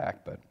further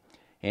back, but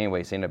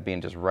anyways, he ended up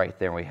being just right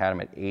there. We had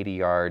him at 80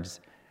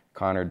 yards.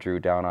 Connor drew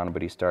down on him,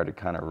 but he started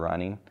kind of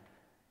running,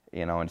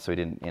 and so he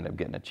didn't end up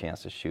getting a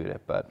chance to shoot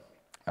it, but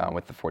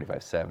with the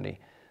 45-70.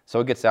 So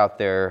it gets out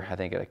there, I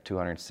think at like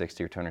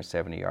 260 or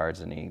 270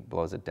 yards, and he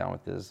blows it down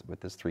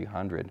with his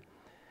 300.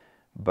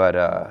 But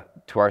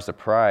to our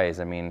surprise,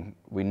 I mean,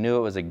 we knew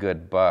it was a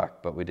good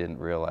buck, but we didn't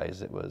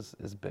realize it was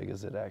as big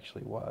as it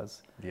actually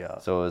was. Yeah.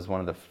 So it was one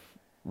of the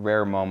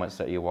rare moments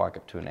that you walk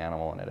up to an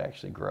animal and it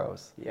actually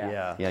grows.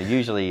 Yeah. Yeah,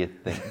 usually you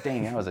think,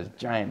 dang, that was a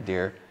giant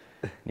deer.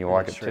 And you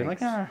walk up to it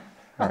like, all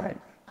right,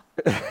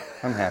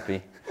 I'm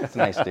happy. That's a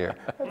nice deer.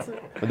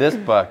 But this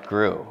buck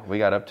grew. We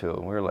got up to it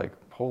and we were like,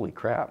 holy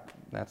crap,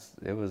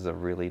 it was a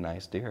really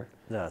nice deer.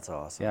 That's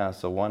awesome. Yeah,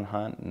 so one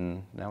hunt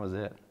and that was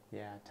it.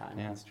 Yeah, time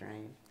Yeah.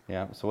 constraint.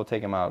 Yeah, so we'll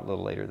take him out a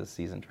little later this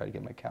season, try to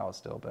get my cow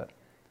still, but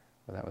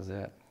that was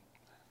it.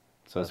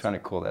 So it's kind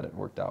of cool that it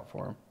worked out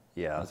for him.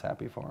 Yeah. I was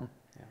happy for him.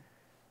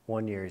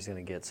 One year he's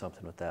going to get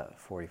something with that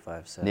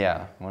 45-70.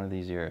 Yeah, one of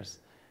these years.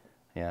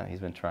 Yeah, he's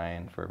been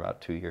trying for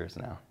about 2 years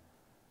now.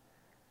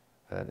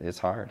 But it's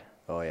hard,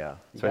 Oh, yeah.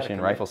 especially in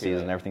commit rifle to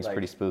season. it, Everything's like-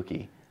 pretty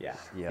spooky. Yeah.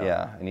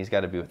 Yeah. And he's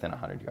got to be within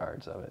 100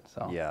 yards of it.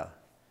 So Yeah.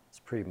 It's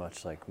pretty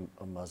much like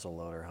a muzzle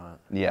loader hunt.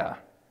 yeah.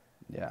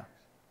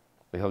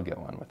 But he'll get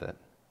one with it.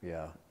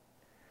 Yeah.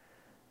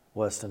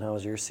 Weston, how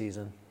was your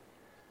season?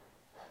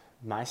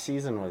 My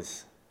season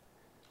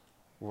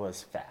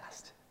was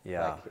fast.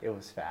 Yeah. Like, it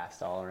was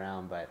fast all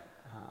around, but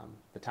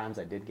the times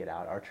I did get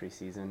out, archery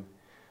season,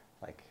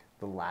 like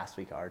the last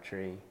week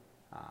archery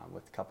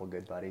with a couple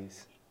good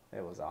buddies,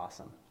 it was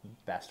awesome.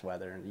 Best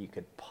weather you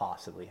could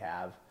possibly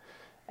have.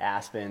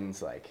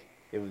 Aspens, like,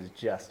 it was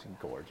just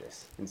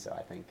gorgeous. And so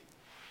I think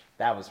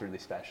that was really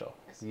special,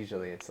 because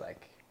usually it's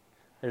like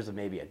there's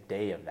maybe a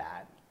day of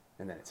that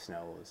and then it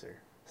snows or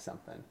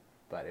something.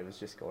 But it was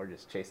just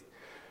gorgeous.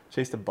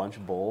 Chased a bunch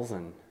of bulls,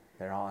 and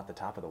they're all at the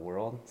top of the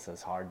world, so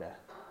it's hard to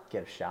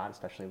get a shot,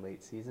 especially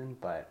late season.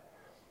 But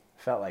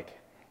felt like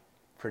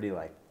pretty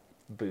like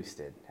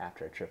boosted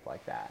after a trip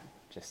like that.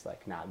 Just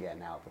like not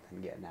getting out, but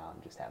then getting out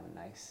and just having a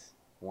nice,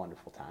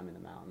 wonderful time in the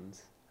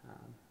mountains.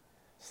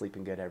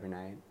 Sleeping good every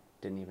night.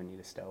 Didn't even need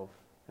a stove.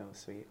 It was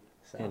sweet.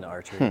 So, In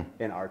archery?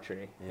 in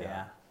archery,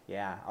 Yeah.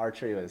 yeah.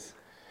 Archery was,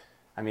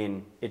 I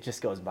mean, it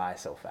just goes by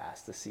so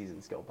fast. The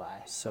seasons go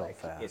by So like,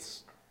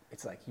 fast.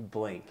 It's like you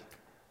blink,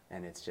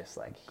 and it's just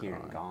like here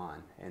and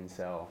gone. And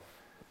so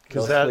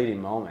 'Cause those that-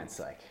 fleeting moments,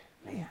 like,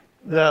 man,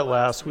 That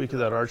last week of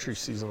that archery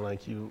season,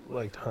 like you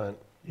liked hunt,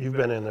 you've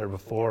been in there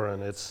before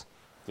and it's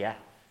yeah.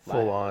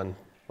 full on.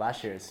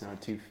 Last year it snowed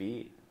 2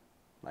 feet.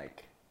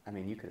 Like, I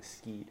mean, you could have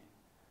skied.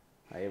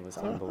 Like, it was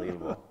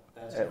unbelievable.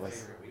 That's It your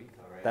was- favorite week,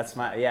 though, right? That's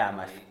my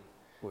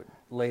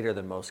Later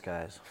than most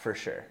guys. for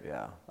sure.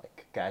 Yeah.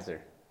 Like, guys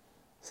are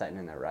sighting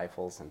in their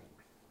rifles, and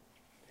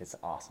it's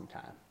an awesome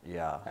time.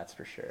 Yeah. That's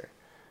for sure.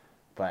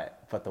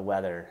 But the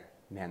weather,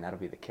 man, that'll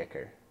be the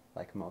kicker.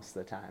 Like, most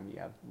of the time you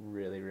have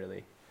really,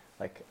 really,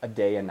 like, a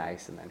day of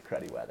nice and then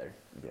cruddy weather.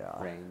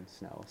 Yeah. Rain,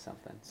 snow,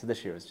 something. So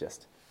this year was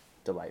just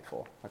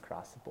delightful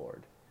across the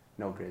board.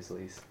 No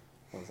grizzlies.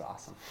 It was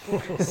awesome.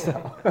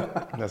 So,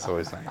 That's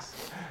always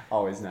nice.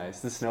 always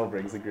nice. The snow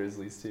brings the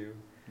grizzlies too.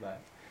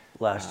 But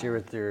Last year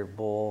with your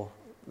bull,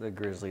 the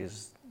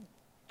Grizzlies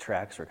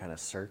tracks were kind of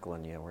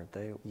circling you, weren't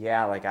they?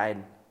 yeah, like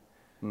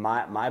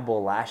my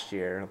bull last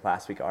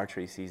week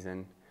archery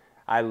season,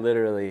 I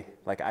literally,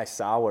 like, I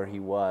saw where he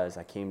was.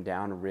 I came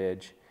down a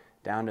ridge,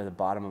 down to the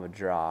bottom of a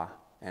draw,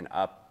 and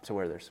up to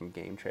where there's some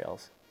game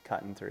trails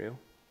cutting through.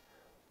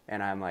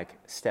 And I'm like,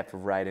 stepped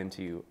right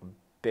into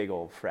big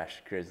old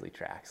fresh grizzly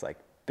tracks, like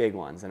big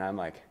ones. And I'm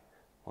like,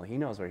 well, he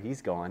knows where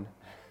he's going.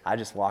 I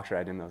just walked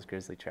right in those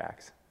grizzly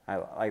tracks.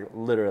 I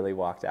literally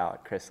walked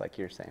out, Chris, like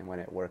you're saying, when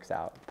it works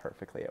out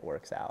perfectly, it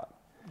works out.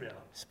 Yeah.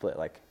 Split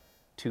like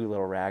 2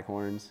 little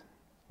raghorns.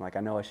 I'm like, I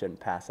know I shouldn't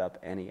pass up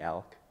any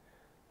elk,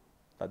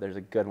 but there's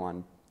a good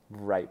one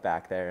right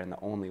back there, and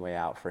the only way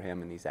out for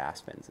him in these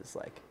aspens is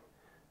like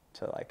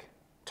to like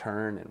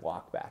turn and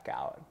walk back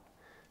out.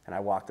 And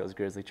I walked those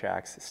grizzly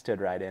tracks,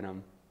 stood right in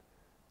them.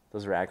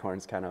 Those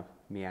raghorns kind of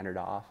meandered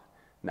off,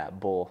 and that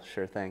bull,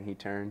 sure thing, he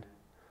turned,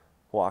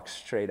 walked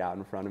straight out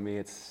in front of me.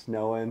 It's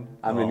snowing.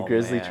 I'm in Oh,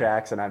 grizzly man.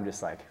 tracks, and I'm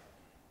just like,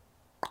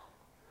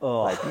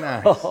 Oh,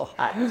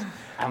 Nice.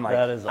 I'm like,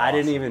 That is I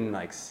didn't awesome. even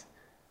like,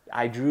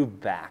 I drew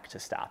back to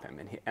stop him,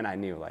 and I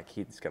knew like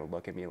he's gonna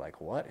look at me like,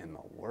 what in the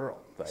world?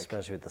 Like,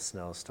 especially with the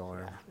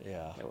snowstorm.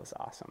 Yeah. it was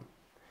awesome.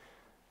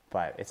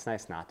 But it's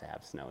nice not to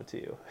have snow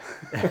too.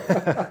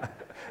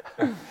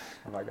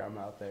 I'm like, I'm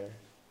out there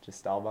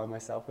just all by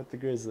myself with the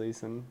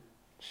grizzlies and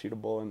shoot a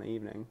bull in the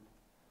evening.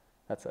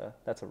 That's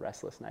a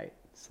restless night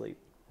sleep.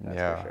 That's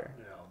Yeah. for sure.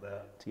 Yeah,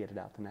 that. To get it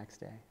out the next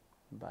day.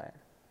 But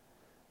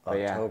But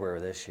yeah. October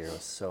this year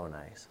was so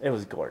nice. It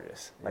was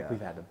gorgeous. Like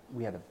Yeah.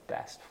 we had the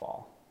best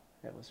fall.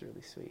 It was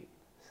really sweet.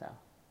 So,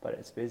 but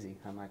it's busy.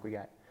 I'm like, we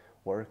got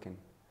work and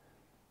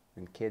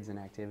kids and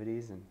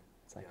activities, and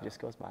it's like it just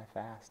goes by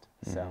fast.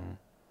 So,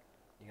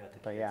 You got the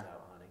But kids yeah.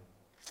 out hunting.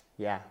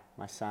 yeah,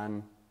 my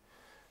son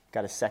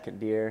got a second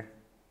deer,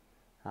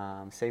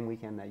 same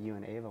weekend that you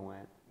and Ava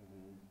went,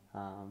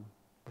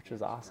 which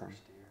was awesome.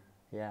 First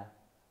deer.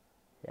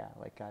 Yeah,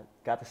 like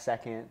got the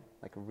second,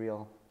 like a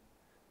real,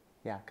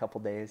 couple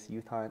days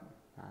youth hunt.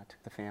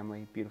 Took the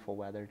family, beautiful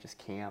weather, just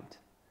camped.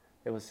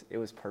 It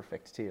was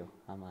perfect too.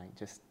 I'm like,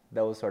 just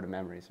those sort of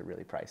memories are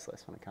really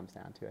priceless when it comes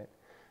down to it.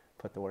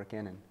 Put the work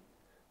in, and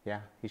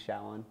he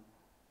shot one.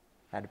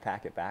 I had to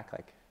pack it back,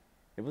 like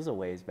it was a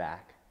ways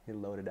back. He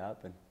loaded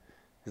up, and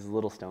his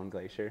little stone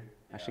glacier.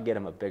 I should get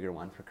him a bigger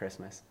one for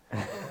Christmas.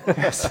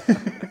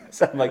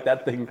 So I'm like,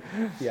 that thing,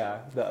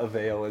 the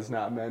Avail is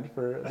not meant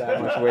for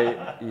that much weight.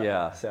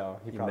 Yeah. So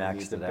he You probably maxed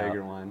needs a it out.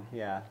 bigger one.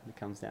 Yeah, it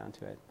comes down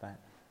to it.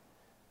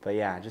 But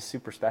yeah, just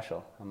super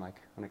special. I'm like,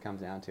 when it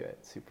comes down to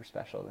it, super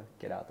special to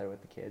get out there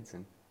with the kids.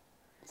 And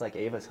it's like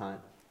Ava's hunt.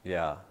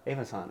 Yeah.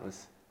 Ava's hunt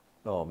was,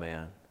 Oh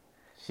man,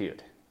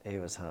 shoot.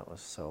 Ava's hunt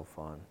was so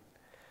fun.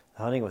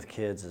 Hunting with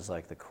kids is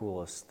like the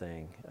coolest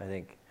thing. I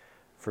think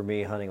for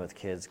me, hunting with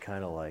kids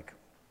kind of like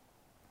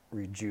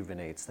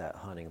rejuvenates that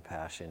hunting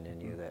passion in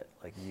you that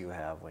like you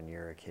have when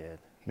you're a kid.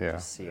 Yeah.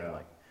 Just seeing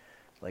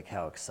like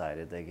how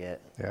excited they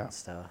get Yeah. and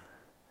stuff.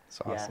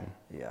 It's awesome.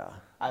 Yeah.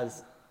 I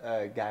was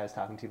a guy I was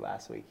talking to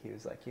last week. He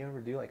was like, "You ever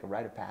do like a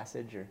rite of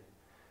passage?"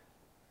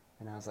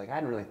 And I was like, I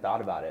hadn't really thought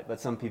about it, but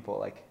some people,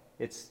 like,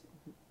 it's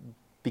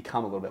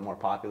become a little bit more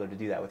popular to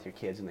do that with your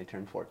kids when they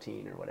turn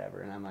 14 or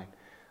whatever. And I'm like,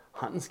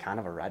 hunting's kind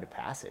of a rite of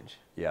passage.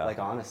 Yeah. Like,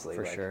 honestly,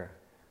 For like, sure.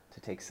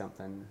 to take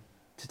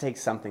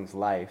something's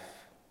life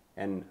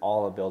and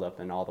all the build up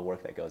and all the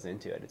work that goes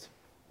into it,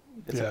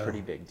 it's a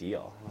pretty big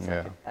deal. I was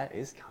like, that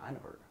is kind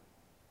of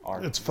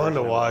our It's fun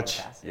to version of a rite of watch.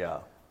 passage. Yeah.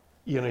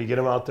 You know, you get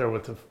them out there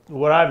with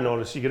what I've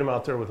noticed, you get them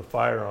out there with a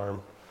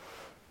firearm.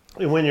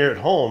 And when you're at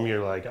home,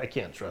 you're like, I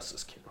can't trust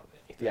this kid with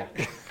anything.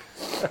 Yeah.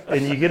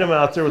 And you get them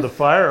out there with a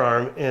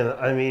firearm, and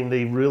I mean,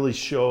 they really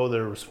show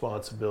their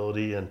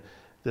responsibility and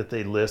that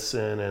they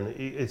listen, and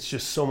it's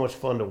just so much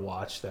fun to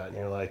watch that. And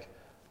you're like,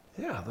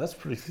 yeah, that's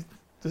pretty.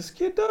 This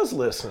kid does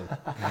listen,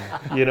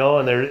 you know,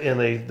 and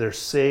they're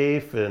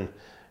safe, and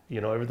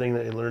you know everything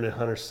that they learned in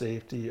hunter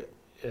safety,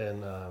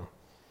 and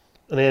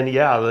then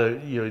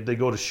they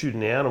go to shoot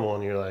an animal,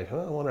 and you're like,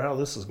 oh, I wonder how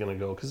this is going to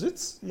go, because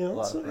it's A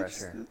lot of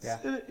pressure.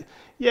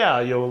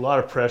 a lot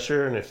of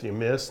pressure, and if you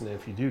miss, and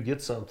if you do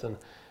get something,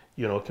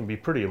 you know, it can be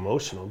pretty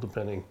emotional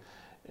depending,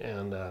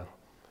 and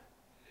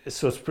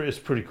so it's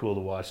pretty cool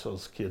to watch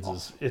those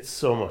kids. It's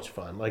so much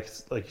fun. Like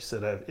you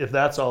said, if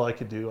that's all I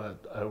could do,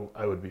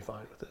 I would be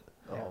fine with it.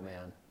 Oh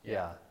man.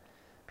 Yeah.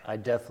 I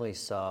definitely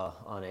saw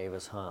on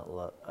Ava's hunt,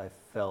 I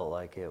felt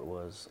like it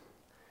was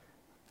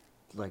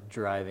like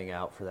driving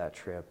out for that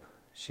trip.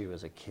 She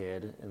was a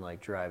kid, and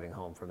like driving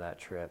home from that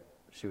trip,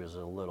 she was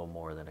a little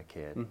more than a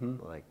kid.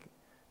 Like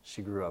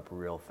she grew up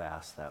real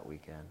fast that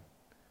weekend.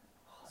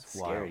 It's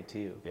scary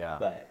too. Yeah.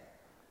 But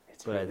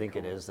I think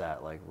it is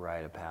that like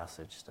rite of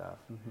passage stuff.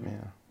 Yeah.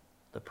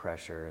 The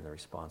pressure and the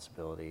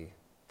responsibility,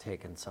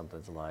 taking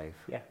something's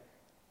life,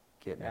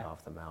 getting it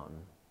off the mountain.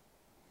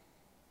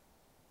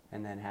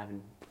 And then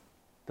having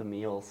the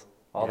meals,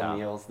 all the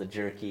meals, the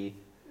jerky,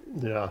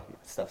 Yeah.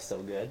 stuff's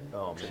so good.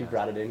 Oh, She man.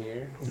 brought it in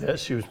here. Yeah,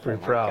 she was pretty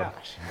Oh my proud.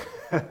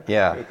 gosh.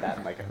 Yeah. Ate that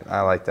in like I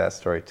like that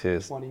story too.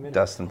 20 minutes.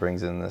 Dustin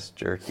brings in this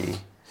jerky.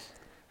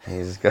 He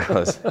just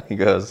goes,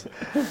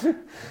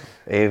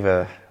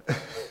 Ava,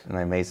 and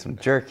I made some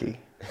jerky.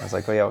 I was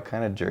like, well, yeah, what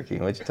kind of jerky?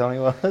 What'd you tell me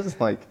it was?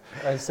 Like,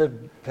 I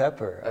said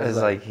pepper.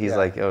 he's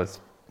like, oh,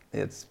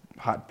 it's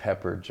hot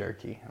pepper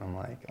jerky. And I'm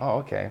like, oh,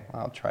 okay,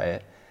 I'll try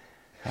it.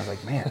 I was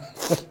like, man,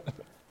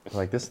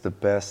 like this is the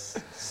best,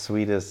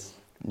 sweetest,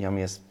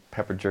 yummiest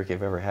pepper jerky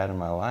I've ever had in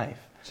my life.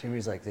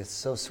 Jimmy's like, it's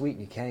so sweet,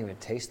 you can't even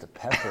taste the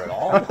pepper at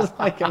all. I was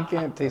like, I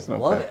can't taste no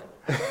Love pepper.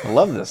 I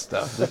love this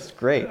stuff. This is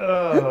great.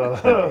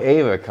 And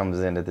Ava comes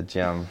into the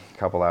gym a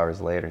couple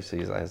hours later.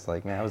 I was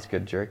like, man, that was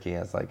good jerky.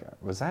 I was like,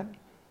 was that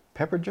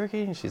pepper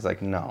jerky? And she's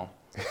like, no,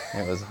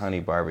 it was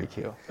honey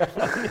barbecue.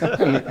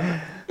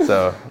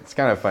 So it's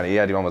kind of funny. You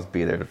had to almost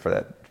be there for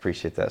that,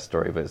 appreciate that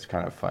story, but it's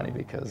kind of funny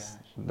because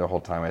the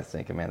whole time I was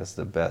thinking, man, this is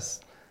the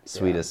best,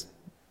 sweetest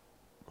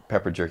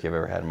pepper jerky I've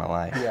ever had in my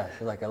life. Yeah,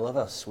 you're like, I love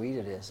how sweet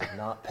it is and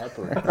not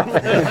peppery.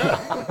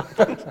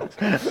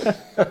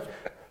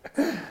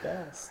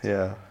 best.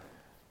 Yeah.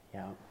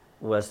 Yeah.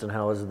 Weston,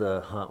 how was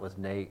the hunt with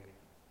Nate?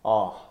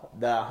 Oh,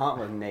 the hunt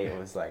with Nate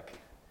was like,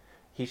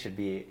 he should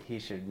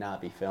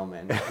not be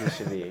filming. He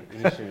should be.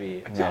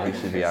 Yeah, he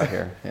should be out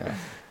here. Yeah.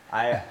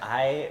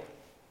 I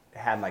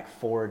had like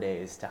 4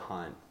 days to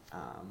hunt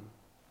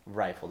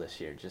rifle this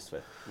year, just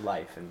with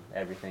life and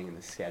everything and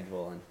the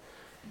schedule,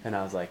 and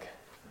I was like,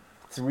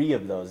 3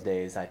 of those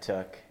days I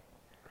took,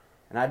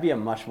 and I'd be a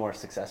much more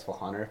successful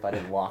hunter if I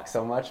didn't walk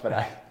so much, but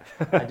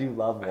I do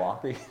love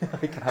walking. I'm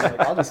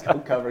like, I'll just go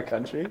cover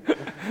country.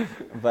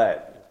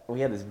 But we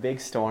had this big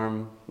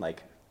storm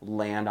like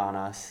land on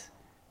us,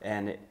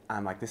 and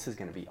I'm like, this is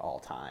gonna be all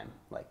time.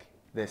 Like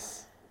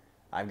this,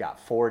 I've got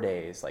 4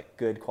 days, like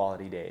good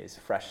quality days,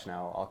 fresh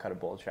snow. I'll cut a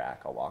bull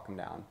track. I'll walk them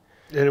down.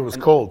 And it was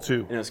cold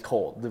too. And it was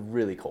cold,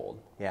 really cold.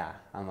 Yeah,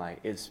 I'm like,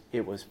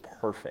 it was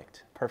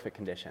perfect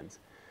conditions.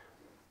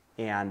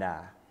 And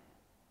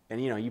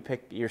you know, you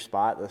pick your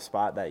spot, the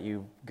spot that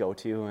you go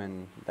to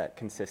and that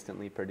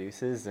consistently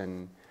produces.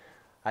 And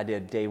I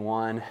did day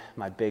 1,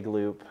 my big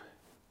loop,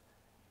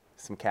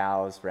 some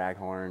cows,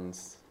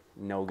 raghorns,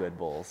 no good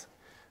bulls.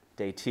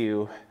 Day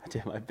 2, I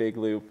did my big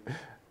loop,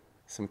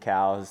 some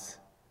cows,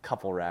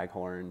 couple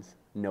raghorns,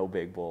 no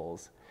big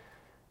bulls.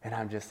 And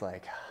I'm just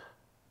like,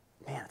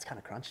 man, it's kind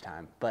of crunch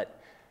time. But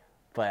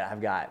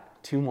I've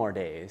got 2 more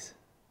days.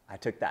 I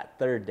took that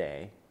 3rd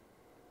day,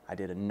 I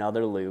did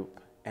another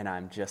loop, and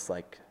I'm just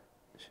like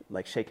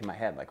shaking my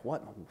head, like, what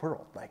in the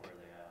world? Like,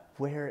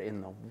 where in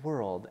the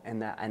world?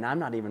 And I'm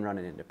not even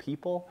running into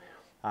people.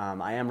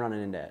 I am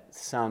running into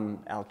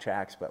some elk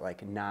tracks, but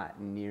like not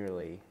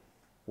nearly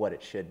what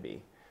it should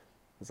be.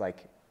 It's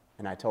like,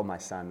 and I told my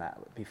son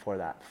that before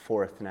that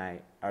 4th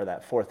night, or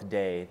that 4th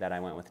day that I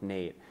went with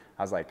Nate,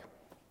 I was like,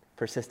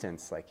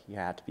 persistence, like you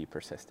have to be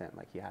persistent,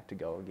 like you have to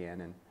go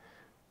again. And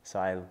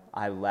so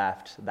I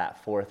left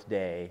that 4th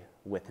day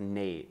with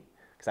Nate,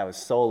 because I was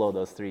solo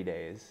those 3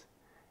 days,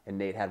 and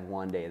Nate had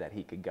 1 day that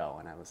he could go,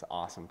 and that was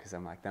awesome, because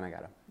I'm like, then I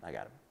got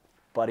a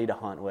buddy to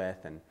hunt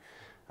with, and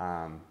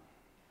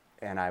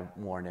I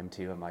warned him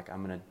too. I'm like,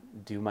 I'm gonna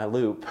do my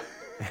loop,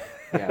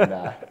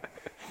 and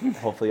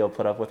hopefully he'll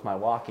put up with my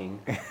walking.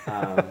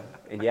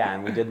 And yeah,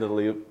 and we did the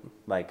loop,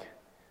 like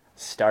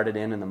started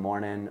in the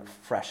morning,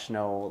 fresh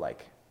snow,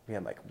 like we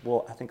had like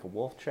I think a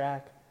wolf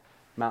track,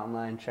 mountain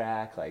lion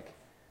track, like,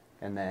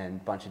 and then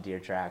a bunch of deer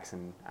tracks.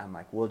 And I'm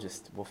like, we'll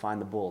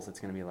find the bulls. It's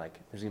gonna be like,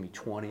 there's gonna be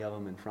 20 of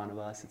them in front of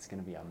us. It's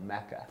gonna be a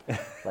mecca.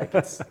 Like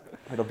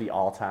it'll be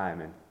all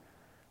time.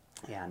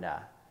 And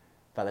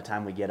by the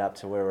time we get up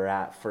to where we're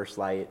at, first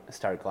light,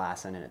 start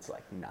glassing, and it's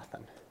like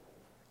nothing.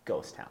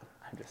 Ghost town.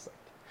 I'm just like,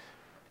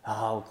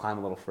 oh, we'll climb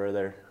a little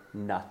further,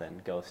 nothing,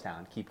 ghost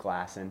town. Keep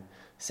glassing,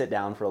 sit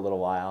down for a little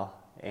while,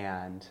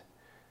 and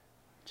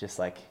just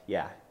like,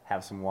 yeah,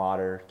 have some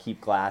water,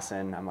 keep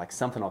glassing. I'm like,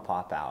 something will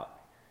pop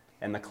out.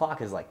 And the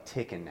clock is like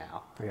ticking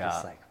now. I'm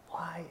just like,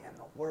 why in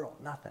the world?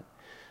 Nothing.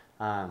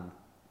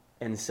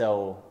 And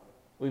so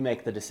we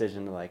make the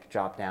decision to like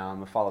drop down,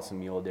 we follow some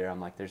mule deer.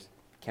 I'm like,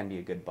 can be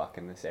a good buck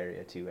in this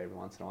area too every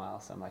once in a while.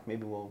 So I'm like,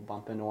 maybe we'll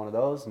bump into one of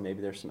those, and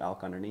maybe there's some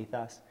elk underneath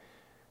us.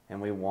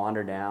 And we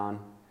wander down,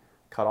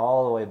 cut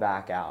all the way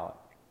back out,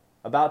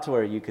 about to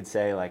where you could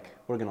say like,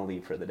 we're gonna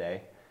leave for the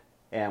day.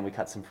 And we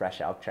cut some fresh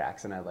elk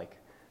tracks, and I like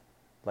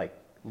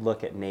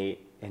look at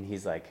Nate, and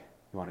he's like,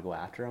 you wanna go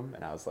after him?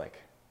 And I was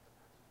like,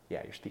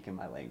 yeah, you're speaking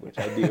my language.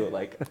 I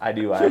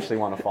do. I actually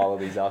want to follow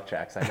these elk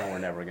tracks. I know we're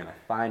never gonna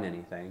find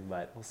anything,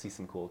 but we'll see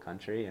some cool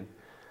country. And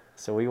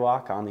so we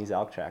walk on these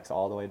elk tracks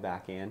all the way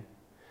back in,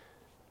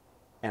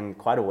 and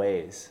quite a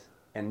ways,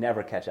 and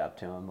never catch up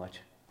to him, which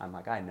I'm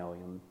like, I know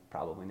you'll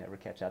probably never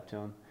catch up to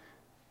him.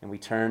 And we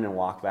turn and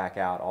walk back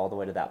out all the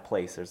way to that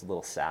place. There's a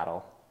little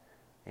saddle,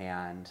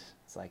 and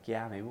it's like,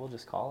 yeah, maybe we'll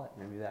just call it.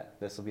 Maybe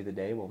this will be the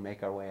day. We'll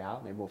make our way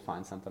out. Maybe we'll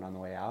find something on the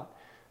way out.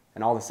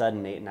 And all of a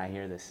sudden, Nate and I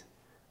hear this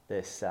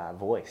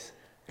voice,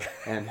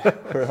 and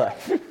we're like,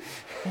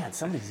 man,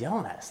 somebody's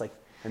yelling at us. Like,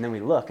 and then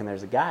we look, and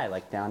there's a guy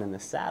like down in the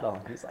saddle,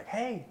 and he's like,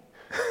 hey,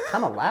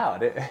 kind of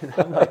loud. And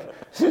I'm like,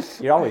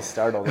 you're always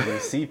startled when you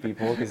see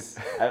people, because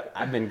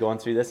I've been going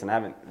through this and I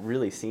haven't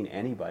really seen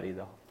anybody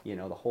the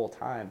whole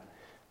time,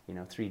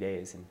 3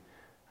 days.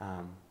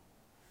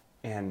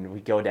 And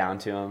we go down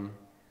to him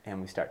and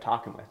we start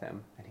talking with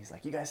him, and he's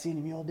like, you guys see any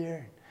mule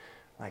deer?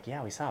 I'm like,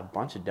 yeah, we saw a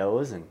bunch of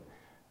does and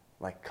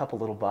like a couple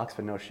little bucks,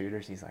 but no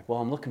shooters. He's like, well,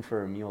 I'm looking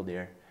for a mule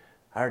deer.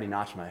 I already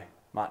notched my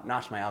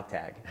elk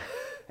tag.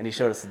 And he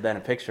showed us then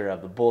a picture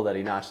of the bull that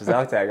he notched his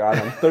elk tag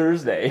on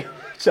Thursday,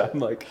 which I'm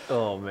like,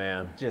 oh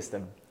man, just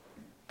a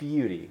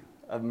beauty,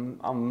 a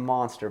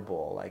monster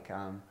bull. Like,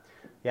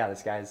 yeah,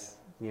 this guy's,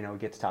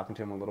 get to talking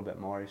to him a little bit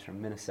more. He's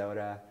from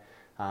Minnesota.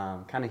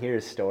 Kind of hear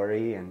his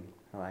story, and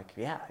like,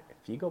 yeah,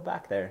 if you go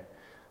back there,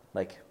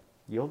 like,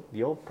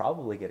 you'll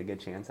probably get a good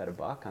chance at a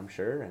buck, I'm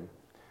sure. And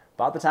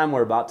about the time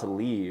we're about to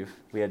leave,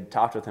 we had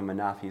talked with him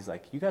enough. He's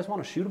like, you guys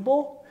want to shoot a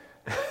bull?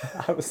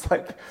 I was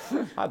like,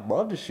 I'd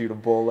love to shoot a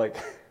bull. Like,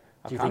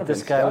 do you think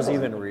this guy was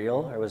even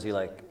real, or was he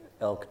like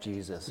elk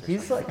Jesus?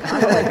 He's like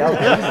kind of like elk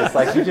Jesus.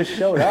 Like, he just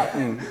showed up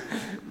and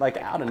like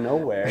out of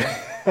nowhere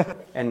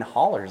and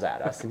hollers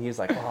at us. And he's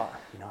like, well,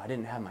 I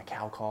didn't have my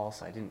cow call,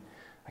 so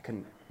I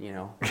couldn't,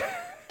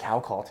 cow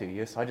call to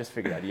you. So I just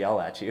figured I'd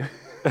yell at you.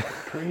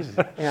 Crazy.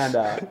 And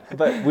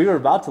but we were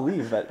about to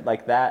leave, but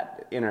like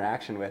that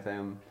interaction with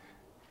him,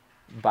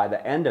 by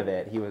the end of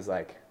it, he was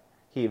like,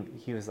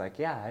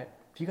 yeah,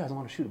 if you guys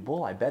want to shoot a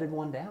bull, I betted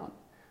one down.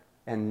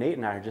 And Nate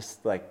and I are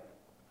just like,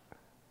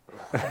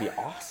 that'd be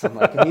awesome.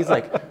 Like, and he's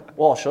like,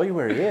 well, I'll show you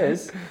where he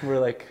is. And we're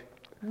like,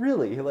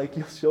 really? Like,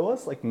 you'll show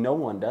us? Like, no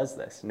one does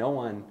this. No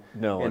one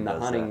in the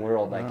hunting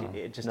world, like,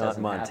 it just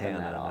doesn't happen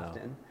that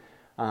often.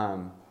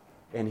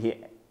 And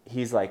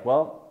he's like,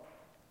 well,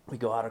 we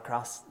go out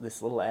across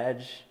this little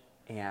edge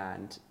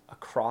and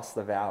across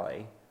the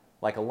valley,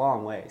 like a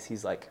long ways.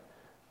 He's like,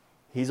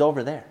 he's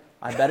over there.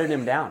 I bedded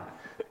him down.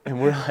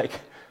 And we're like,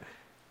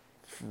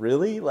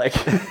 really? Like,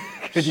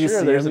 Could you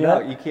see there's him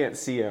about, yet? you can't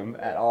see him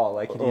at all.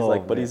 Like, he's Oh,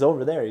 like, but man. he's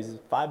over there. He's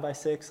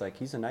 5x6. Like,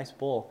 he's a nice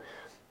bull.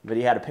 But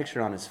he had a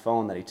picture on his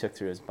phone that he took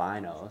through his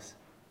binos.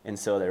 And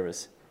so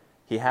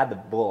he had the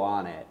bull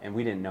on it, and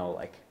we didn't know,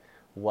 like,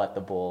 what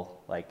the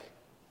bull, like,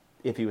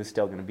 if he was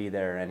still going to be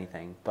there or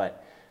anything.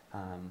 But,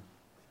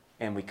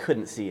 and we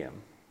couldn't see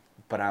him.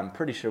 But I'm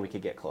pretty sure we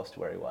could get close to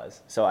where he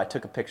was. So I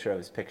took a picture of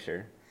his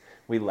picture.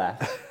 We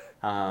left,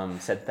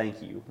 said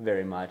thank you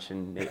very much,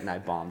 and Nate and I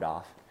bombed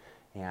off.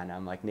 And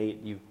I'm like,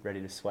 Nate, you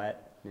ready to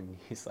sweat? And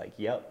he's like,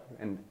 yep.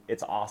 And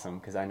it's awesome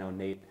because I know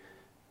Nate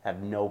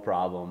have no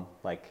problem.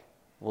 Like,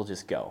 we'll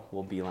just go.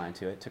 We'll beeline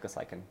to it. It took us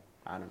like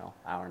I don't know,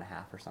 hour and a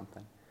half or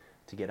something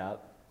to get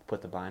up,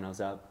 put the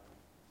binos up.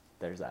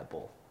 There's that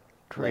bull.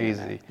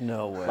 Crazy.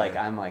 No way. Like,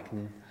 I'm like,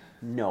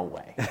 no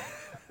way.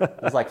 It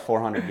was like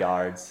 400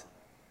 yards.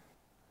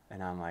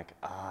 And I'm like,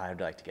 I'd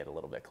like to get a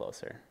little bit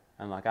closer.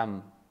 I'm like,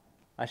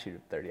 I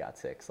shoot a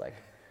 30-06. Like,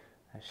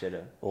 I should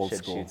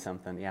school. shoot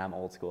something. Yeah, I'm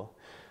old school.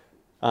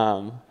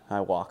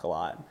 I walk a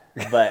lot,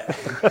 but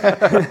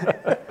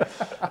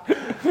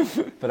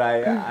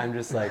I'm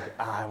just like,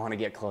 I want to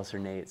get closer,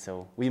 Nate.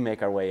 So we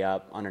make our way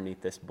up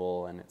underneath this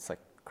bull, and it's like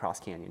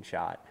cross canyon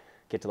shot.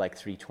 Get to like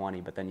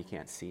 320, but then you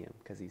can't see him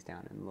because he's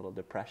down in a little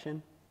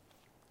depression.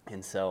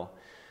 And so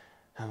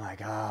I'm like,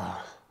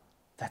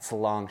 that's a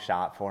long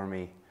shot for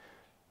me.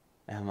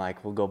 And I'm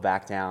like, we'll go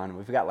back down.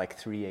 We've got like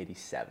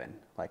 387,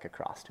 like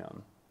across to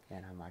him.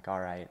 And I'm like, all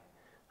right.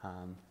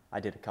 I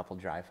did a couple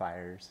dry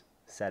fires,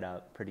 set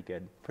up, pretty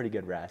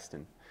good rest.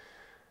 And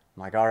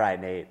I'm like, all right,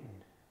 Nate.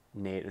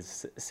 Nate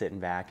is sitting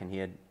back, and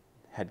he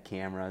had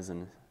cameras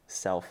and a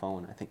cell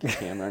phone. I think a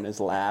camera in his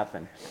lap,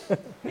 and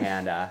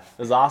it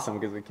was awesome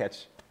because we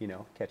catch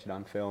it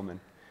on film. And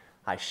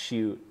I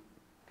shoot,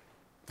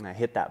 and I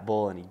hit that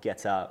bull, and he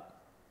gets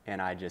up,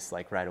 and I just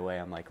like right away,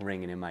 I'm like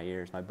ringing in my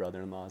ears. My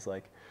brother-in-law is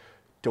like,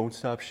 don't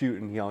stop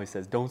shooting. He always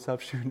says, don't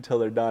stop shooting until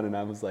they're done. And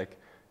I was like,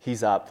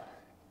 he's up.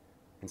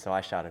 And so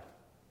I shot a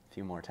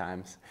few more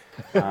times.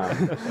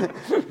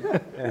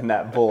 And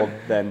that bull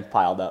then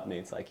piled up.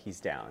 Nate's like, he's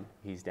down.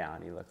 He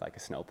looked like a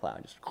snowplow.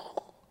 I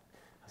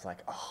was like,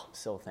 oh, I'm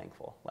so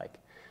thankful. Like,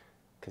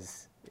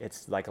 because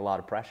it's like a lot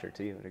of pressure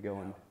too to go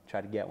and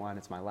try to get one.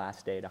 It's my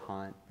last day to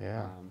hunt.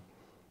 Yeah.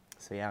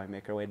 So yeah, we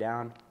make our way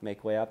down,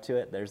 make way up to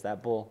it. There's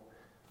that bull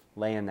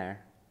laying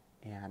there.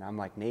 And I'm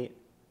like, Nate,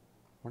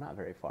 we're not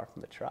very far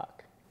from the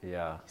truck.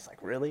 Yeah. He's like,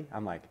 really?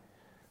 I'm like,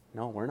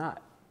 no, we're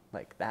not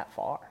like that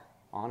far,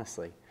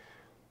 honestly.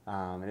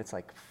 And it's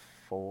like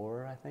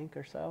 4, I think,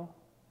 or so.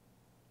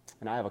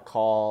 And I have a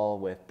call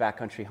with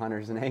Backcountry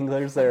Hunters and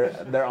Anglers,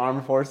 their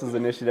Armed Forces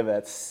Initiative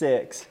at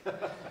 6.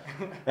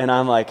 And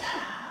I'm like,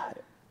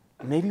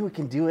 maybe we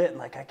can do it.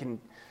 Like, I can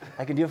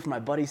do it from my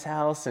buddy's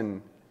house.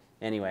 And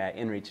anyway, I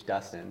in-reach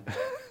Dustin.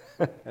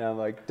 And I'm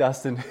like,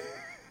 Dustin,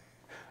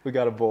 we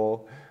got a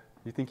bull.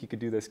 You think you could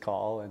do this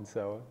call? And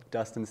so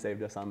Dustin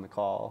saved us on the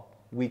call.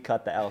 We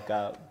cut the elk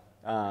up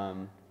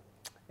and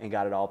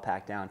got it all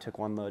packed down. Took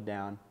one load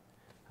down,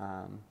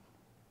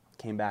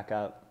 came back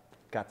up,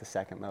 got the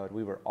second load.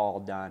 We were all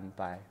done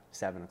by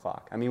 7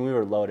 o'clock. I mean, we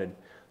were loaded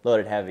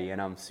heavy,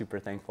 and I'm super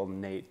thankful to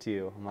Nate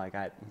too. I'm like,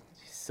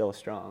 he's so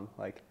strong.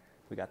 Like,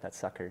 we got that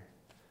sucker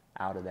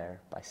out of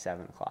there by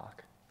 7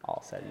 o'clock,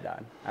 all said and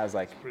done. I was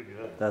like, Pretty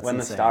good. That's when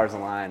insane. the stars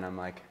align, I'm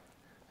like,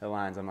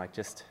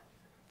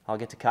 I'll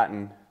get to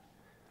cutting.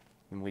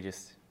 And we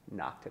just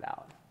knocked it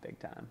out big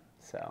time.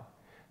 So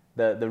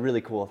the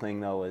really cool thing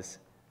though was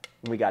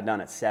when we got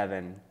done at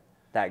 7,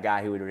 that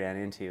guy who we ran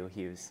into,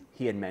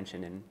 he had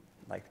mentioned in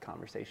like the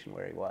conversation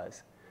where he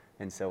was.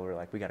 And so we were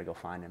like, we got to go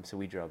find him. So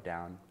we drove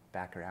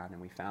back around, and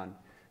we found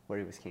where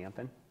he was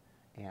camping,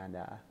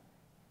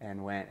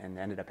 and went and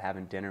ended up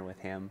having dinner with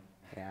him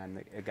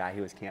and a guy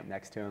who was camped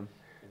next to him.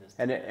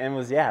 And it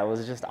was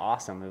just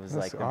awesome. It was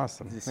That's like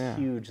awesome. this Yeah.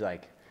 huge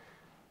like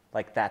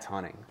that's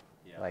hunting.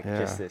 Like Yeah.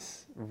 just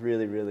this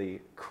really,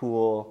 really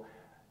cool,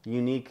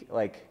 unique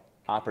like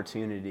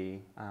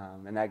opportunity.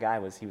 And that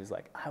guy he was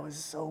like, I was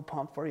so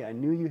pumped for you. I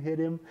knew you hit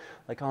him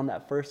like on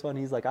that first one.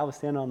 He's like, I was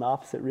standing on the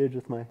opposite ridge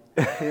with my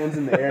hands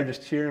in the air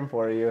just cheering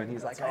for you. And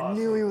he's like, I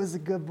knew he was a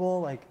good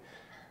bull. Like,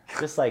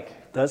 just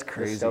like That's the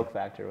crazy. stoke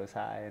factor was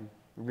high, and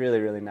really,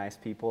 really nice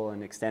people,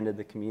 and extended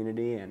the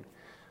community. And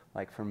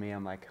like for me,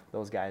 I'm like,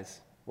 those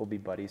guys will be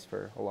buddies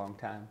for a long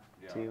time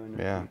too in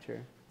the Yeah.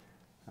 future.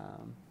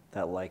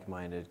 That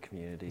like-minded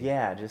community.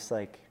 Yeah, just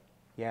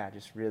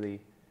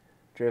really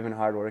driven,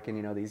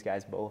 hardworking. These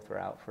guys both were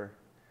out for,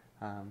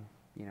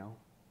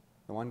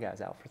 the one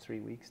guy's out for 3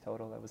 weeks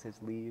total. That was his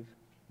leave,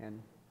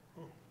 and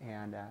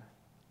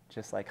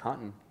just like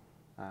hunting,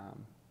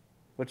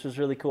 which was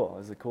really cool. It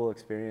was a cool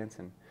experience,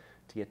 and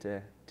to get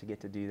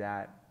to do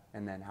that,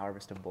 and then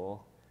harvest a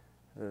bull.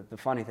 The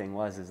funny thing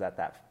is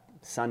that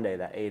Sunday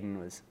that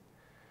Aiden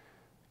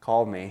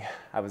called me,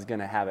 I was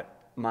gonna have it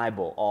my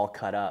bull all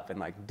cut up and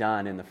like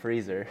done in the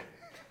freezer.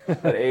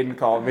 But Aiden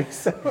called me,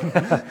 so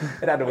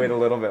it had to wait a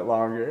little bit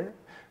longer.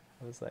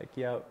 I was like,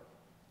 yep,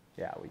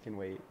 yeah, we can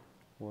wait.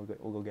 We'll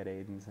go get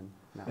Aiden's and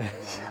not wait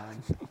on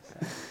mine.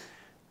 So.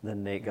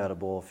 Then Nate got a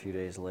bull a few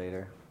days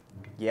later.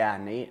 Yeah,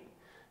 Nate,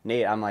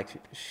 I'm like,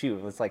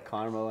 shoot, it's like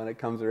karma when it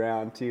comes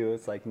around too.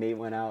 It's like Nate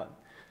went out,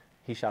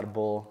 he shot a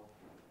bull,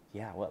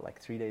 like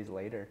 3 days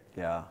later.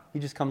 Yeah. He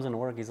just comes into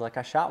work, he's like,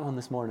 I shot one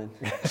this morning.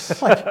 I'm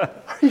like, are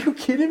you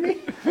kidding me?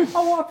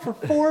 I walked for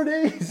 4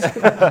 days.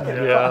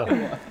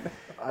 Yeah.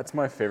 That's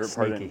my favorite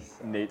part Sneaky.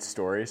 of Nate's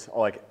stories.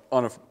 Like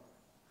on a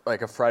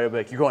Friday, I'll be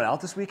like, "You going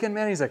out this weekend,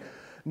 man?" He's like,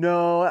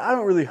 "No, I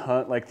don't really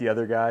hunt like the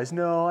other guys.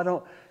 No, I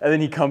don't." And then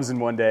he comes in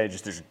one day,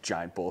 just there's a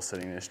giant bull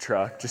sitting in his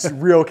truck, just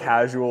real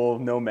casual,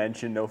 no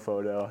mention, no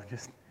photo,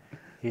 just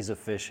He's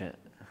efficient.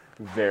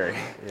 very.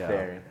 Yeah.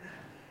 Very.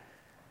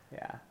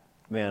 Yeah,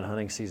 Man,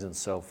 hunting season's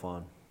so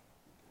fun.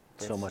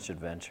 So It's- much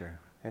adventure.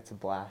 it's a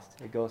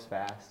blast. It goes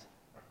fast.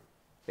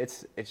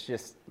 It's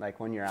just like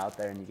when you're out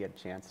there and you get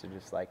a chance to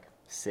just like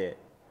sit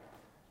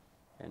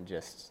and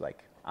just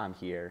like, I'm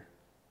here.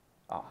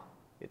 Oh,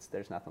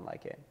 there's nothing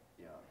like it.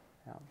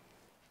 Yeah.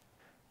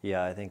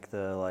 Yeah, I think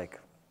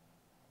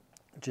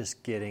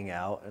just getting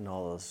out and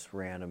all those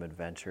random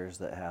adventures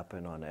that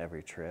happen on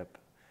every trip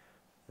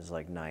is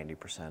like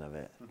 90% of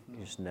it.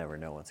 You just never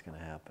know what's going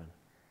to happen.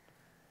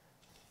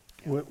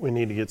 We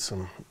need to get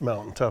some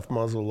Mountain Tough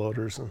muzzle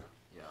loaders and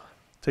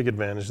take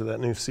advantage of that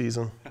new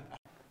season.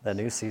 That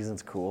new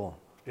season's cool.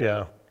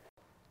 Yeah.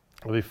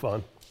 It'll be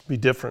fun. Be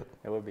different.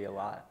 It would be a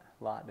lot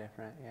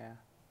different, yeah.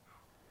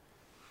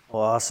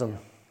 Well, awesome.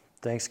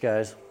 Thanks,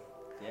 guys.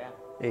 Yeah.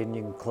 Aiden,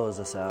 you can close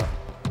us out.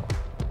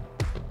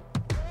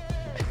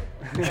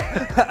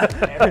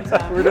 Every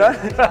time, We're done?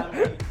 every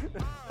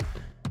time